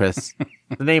ludicrous.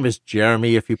 The name is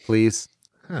Jeremy, if you please.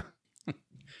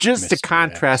 Just Mr. a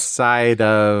contrast side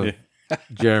of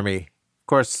Jeremy. Of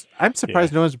course, I'm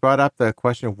surprised no one's brought up the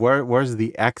question of where's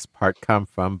the X part come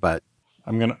from, but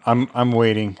I'm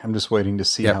waiting. I'm just waiting to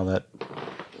see how that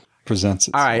presents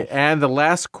itself. All right, and the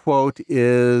last quote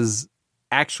is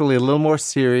actually a little more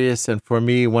serious, and for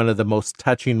me, one of the most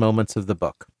touching moments of the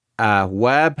book.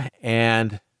 Webb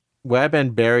and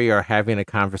Barry are having a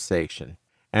conversation,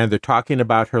 and they're talking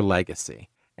about her legacy.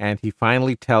 And he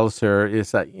finally tells her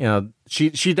is that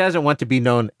she doesn't want to be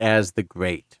known as the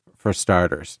Great, for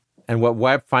starters. And what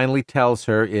Webb finally tells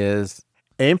her is,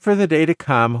 aim for the day to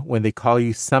come when they call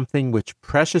you something which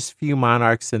precious few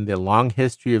monarchs in the long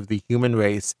history of the human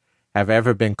race have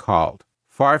ever been called.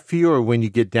 Far fewer when you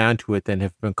get down to it than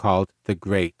have been called the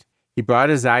Great. He brought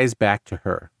his eyes back to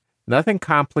her. Nothing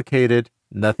complicated,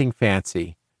 nothing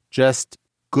fancy. Just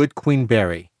good Queen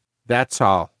Berry. That's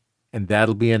all. And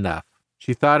that'll be enough.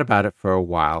 She thought about it for a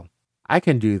while. I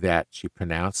can do that, she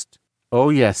pronounced. Oh,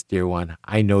 yes, dear one,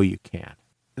 I know you can.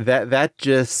 That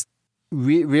just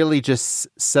really just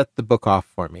set the book off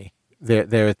for me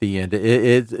there at the end.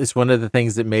 It's one of the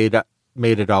things that made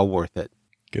it all worth it.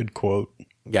 Good quote.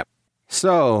 Yep.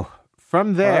 So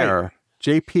from there, right.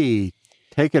 JP,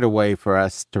 take it away for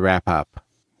us to wrap up.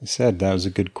 I said that was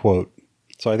a good quote.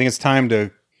 So I think it's time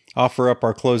to offer up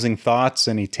our closing thoughts,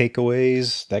 any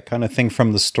takeaways, that kind of thing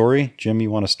from the story. Jim, you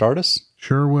want to start us?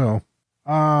 Sure will.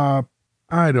 I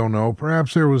don't know.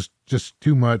 Perhaps there was just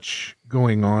too much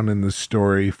going on in the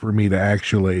story for me to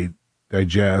actually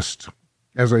digest.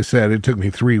 As I said, it took me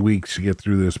 3 weeks to get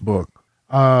through this book.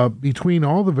 Between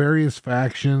all the various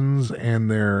factions and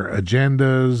their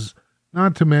agendas,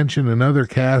 not to mention another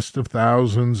cast of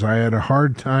thousands, I had a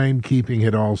hard time keeping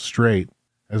it all straight.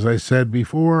 As I said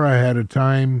before, I had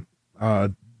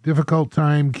a difficult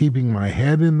time keeping my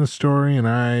head in the story, and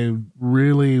I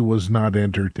really was not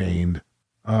entertained.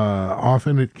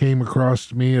 Often it came across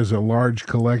to me as a large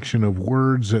collection of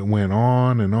words that went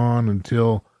on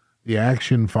until the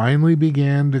action finally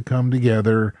began to come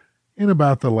together in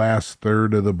about the last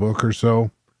third of the book or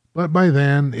so. But by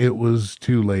then, it was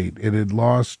too late. It had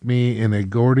lost me in a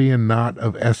Gordian knot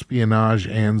of espionage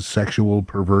and sexual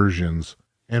perversions.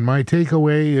 And my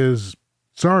takeaway is,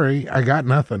 sorry, I got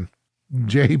nothing.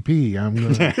 JP, I'm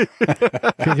going to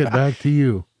kick it back to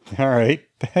you. All right.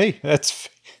 Hey, that's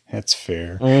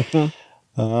fair.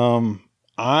 Mm-hmm.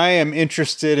 I am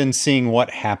interested in seeing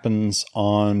what happens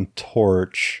on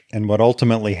Torch and what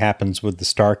ultimately happens with the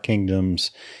Star Kingdom's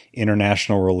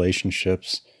international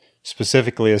relationships,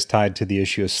 specifically as tied to the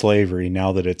issue of slavery,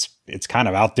 now that it's kind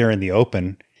of out there in the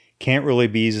open. Can't really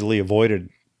be easily avoided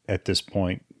at this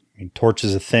point. I mean, Torch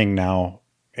is a thing now.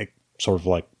 It sort of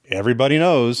like everybody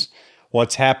knows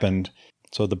what's happened.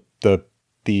 So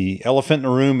the elephant in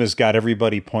the room has got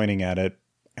everybody pointing at it,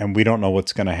 and we don't know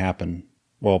what's going to happen.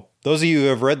 Well, those of you who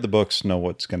have read the books know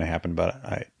what's going to happen,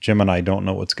 but Jim and I don't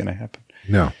know what's going to happen.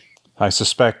 No. I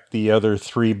suspect the other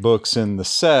 3 books in the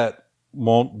set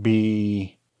won't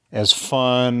be as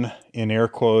fun, in air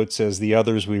quotes, as the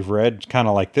others we've read, kind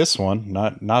of like this one.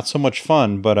 Not so much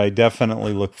fun, but I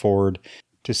definitely look forward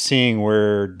to seeing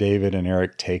where David and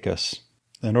Eric take us.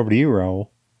 And over to you, Raul.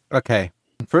 Okay.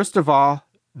 First of all,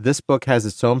 this book has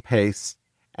its own pace,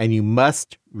 and you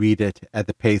must read it at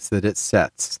the pace that it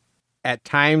sets. At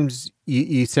times,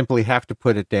 you simply have to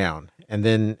put it down. And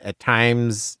then at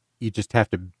times, you just have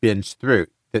to binge through.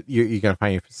 That you're going to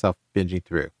find yourself binging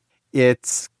through.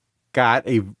 It's got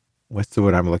what's the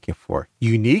word I'm looking for?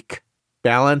 Unique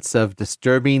balance of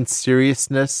disturbing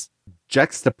seriousness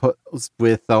juxtaposed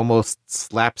with almost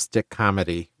slapstick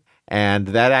comedy. And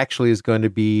that actually is going to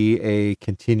be a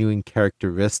continuing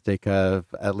characteristic of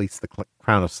at least the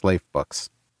Crown of Slave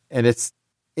books. And it's,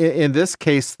 in this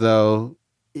case, though,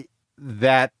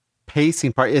 that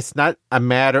pacing part, it's not a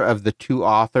matter of the 2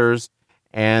 authors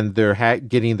and they're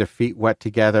getting their feet wet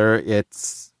together.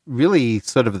 It's really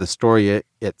sort of the story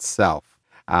itself,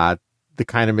 the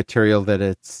kind of material that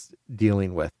it's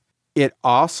dealing with. It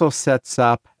also sets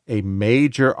up a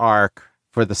major arc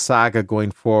for the saga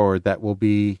going forward that will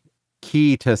be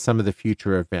key to some of the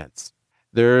future events.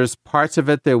 There's parts of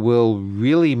it that will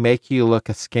really make you look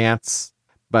askance,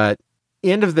 but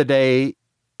end of the day,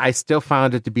 I still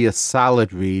found it to be a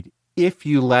solid read. If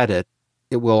you let it,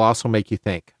 it will also make you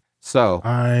think. So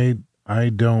I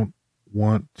don't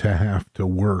want to have to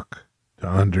work to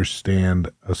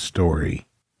understand a story.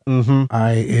 Mm-hmm.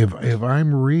 If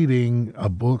I'm reading a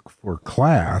book for a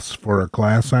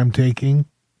class I'm taking,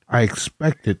 I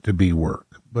expect it to be work.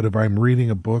 But if I'm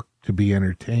reading a book to be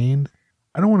entertained,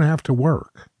 I don't want to have to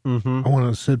work. Mm-hmm. I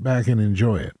want to sit back and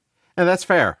enjoy it. And that's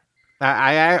fair.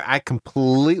 I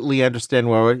completely understand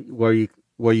where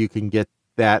you can get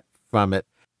that from it.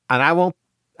 And I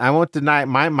won't deny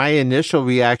my initial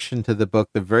reaction to the book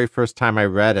the very first time I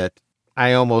read it.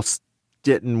 I almost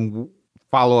didn't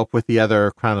follow up with the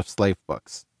other Crown of Slave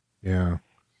books. Yeah.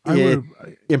 It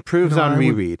improves on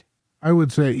reread. I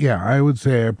would say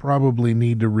I probably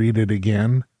need to read it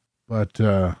again, but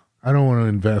I don't want to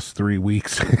invest 3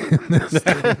 weeks in this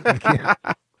thing again.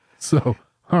 So,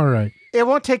 all right. It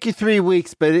won't take you 3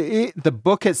 weeks, but the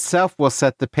book itself will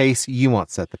set the pace. You won't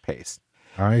set the pace.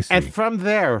 I see. And from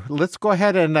there, let's go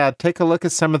ahead and take a look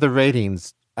at some of the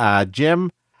ratings.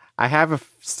 Jim, I have a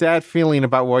sad feeling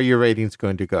about where your rating's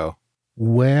going to go.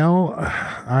 Well,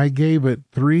 I gave it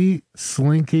 3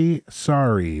 slinky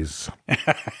sorries.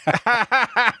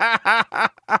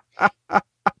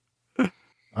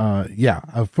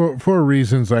 For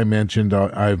reasons I've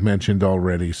mentioned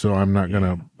already. So I'm not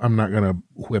gonna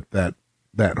whip that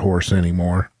horse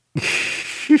anymore.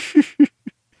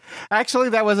 Actually,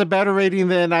 that was a better rating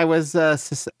than I was than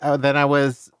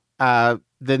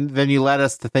you led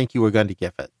us to think you were going to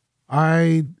give it.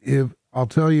 I'll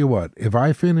tell you what, if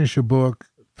I finish a book,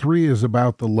 3 is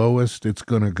about the lowest it's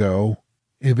going to go.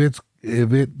 If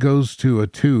it goes to a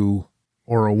 2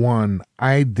 or a 1,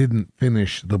 I didn't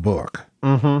finish the book.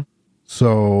 Mm-hmm.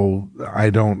 So I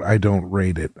don't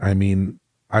rate it. I mean,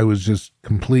 I was just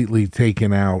completely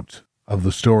taken out of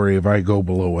the story if I go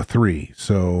below a 3.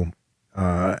 So,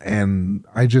 and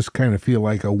I just kind of feel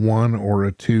like a 1 or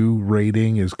a 2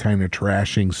 rating is kind of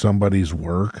trashing somebody's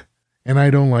work. And I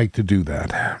don't like to do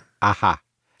that. Aha.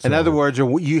 In other words,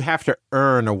 you have to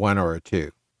earn a 1 or a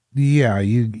 2. Yeah,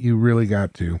 you really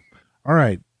got to. All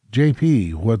right,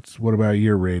 JP, what about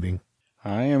your rating?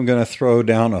 I am going to throw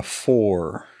down a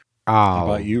 4. How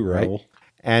about you, Rebel? Right.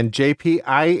 And JP,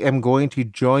 I am going to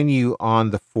join you on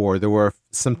the 4. There were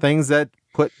some things that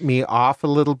put me off a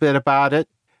little bit about it,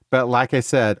 but like I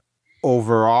said,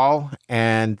 overall,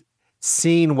 and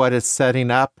seeing what it's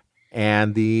setting up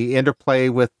and the interplay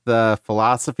with the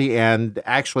philosophy, and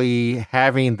actually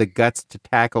having the guts to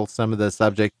tackle some of the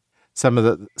subject, some of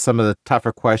the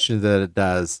tougher questions that it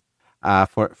does,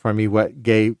 for me, went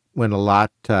a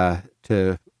lot to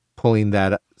pulling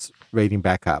that rating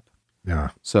back up. Yeah.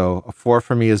 So a 4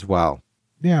 for me as well.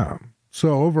 Yeah.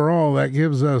 So overall, that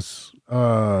gives us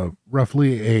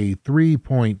roughly a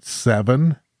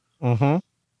 3.7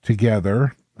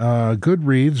 together.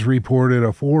 Goodreads reported a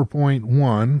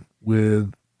 4.1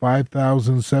 with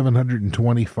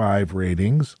 5,725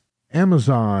 ratings.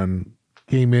 Amazon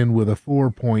came in with a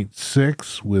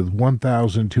 4.6 with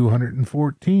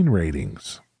 1,214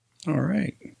 ratings. All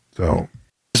right. So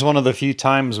it's one of the few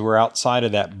times we're outside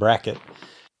of that bracket,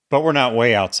 but we're not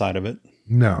way outside of it.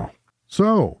 no.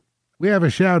 So we have a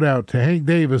shout out to Hank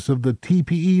Davis of the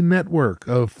TPE Network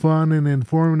of fun and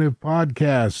informative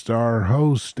podcasts, our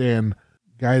host and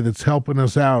guy that's helping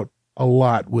us out a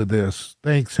lot with this.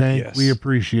 Thanks, Hank. Yes. We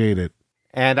appreciate it.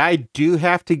 And I do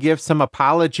have to give some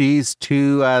apologies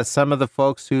to some of the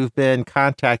folks who've been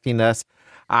contacting us.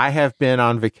 I have been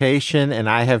on vacation and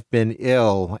I have been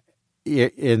ill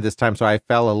in this time, so I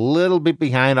fell a little bit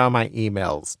behind on my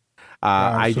emails.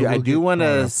 I do want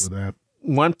to.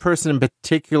 One person in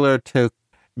particular to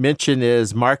mention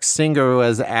is Mark Singer, who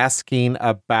was asking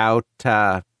about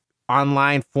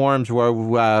online forums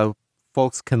where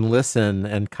folks can listen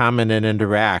and comment and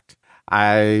interact.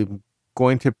 I'm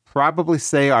going to probably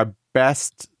say our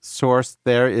best source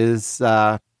there is,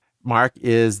 Mark,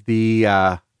 is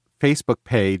the Facebook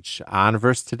page,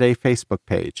 Honorverse Today Facebook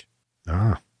page.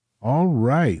 All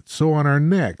right. So on our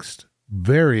next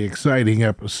very exciting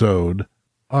episode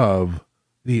of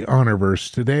the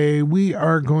Honorverse Today, we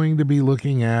are going to be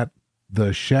looking at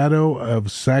The Shadow of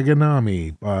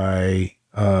Saganami by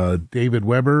David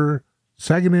Weber,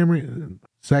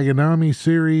 Saganami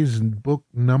series, book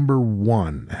number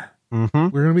 1. We're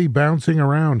going to be bouncing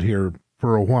around here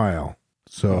for a while.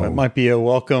 So it might be a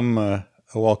welcome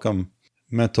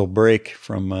mental break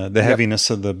from the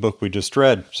heaviness of the book we just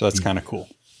read. So that's kind of cool.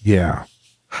 Yeah.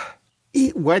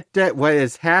 What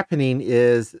is happening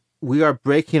is we are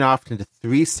breaking off into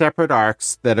 3 separate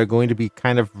arcs that are going to be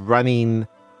kind of running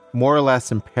more or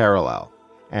less in parallel.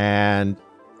 And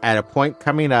at a point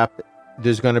coming up,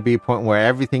 there's going to be a point where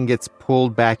everything gets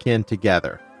pulled back in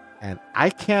together. And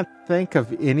I can't think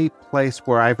of any place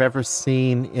where I've ever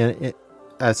seen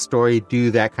a story do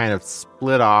that kind of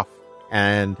split off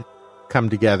and come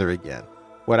together again.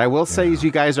 What I will say is you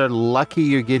guys are lucky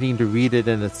you're getting to read it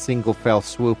in a single fell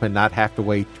swoop and not have to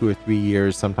wait 2 or 3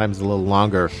 years, sometimes a little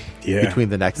longer, between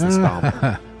the next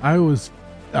installment. I was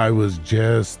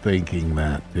just thinking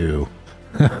that too.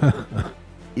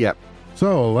 Yep.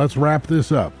 So let's wrap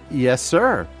this up. Yes,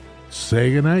 sir.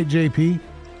 Say goodnight, JP.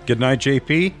 Good night,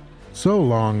 JP. So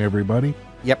long, everybody.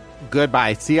 Yep.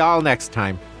 Goodbye. See y'all next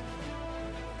time.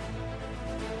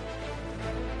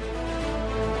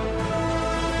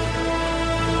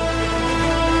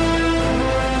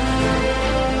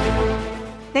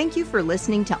 Thank you for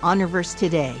listening to Honorverse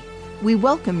Today. We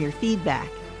welcome your feedback.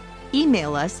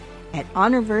 Email us at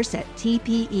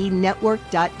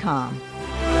honorverse@tpenetwork.com.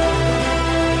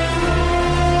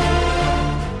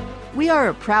 We are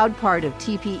a proud part of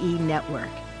TPE Network.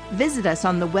 Visit us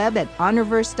on the web at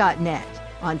honorverse.net,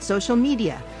 on social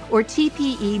media, or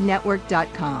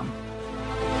tpenetwork.com.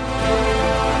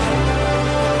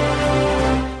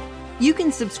 You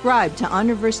can subscribe to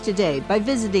Honorverse Today by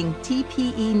visiting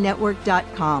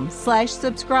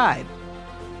tpenetwork.com/subscribe.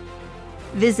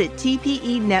 Visit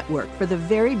TPE Network for the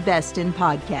very best in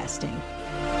podcasting.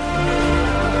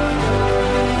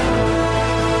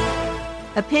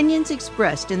 Opinions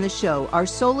expressed in the show are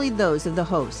solely those of the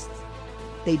hosts.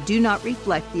 They do not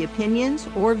reflect the opinions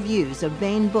or views of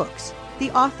Baen Books, the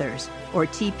authors, or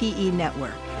TPE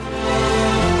Network.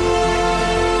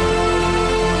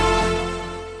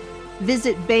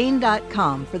 Visit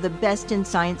Baen.com for the best in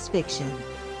science fiction.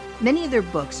 Many of their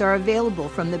books are available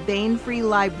from the Baen Free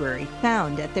Library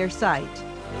found at their site.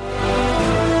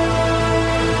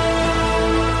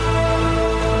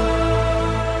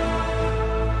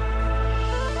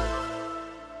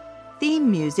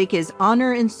 music is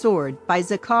Honor and Sword by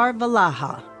Zakar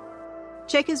Valaha.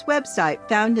 Check his website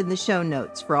found in the show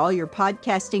notes for all your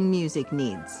podcasting music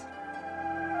needs.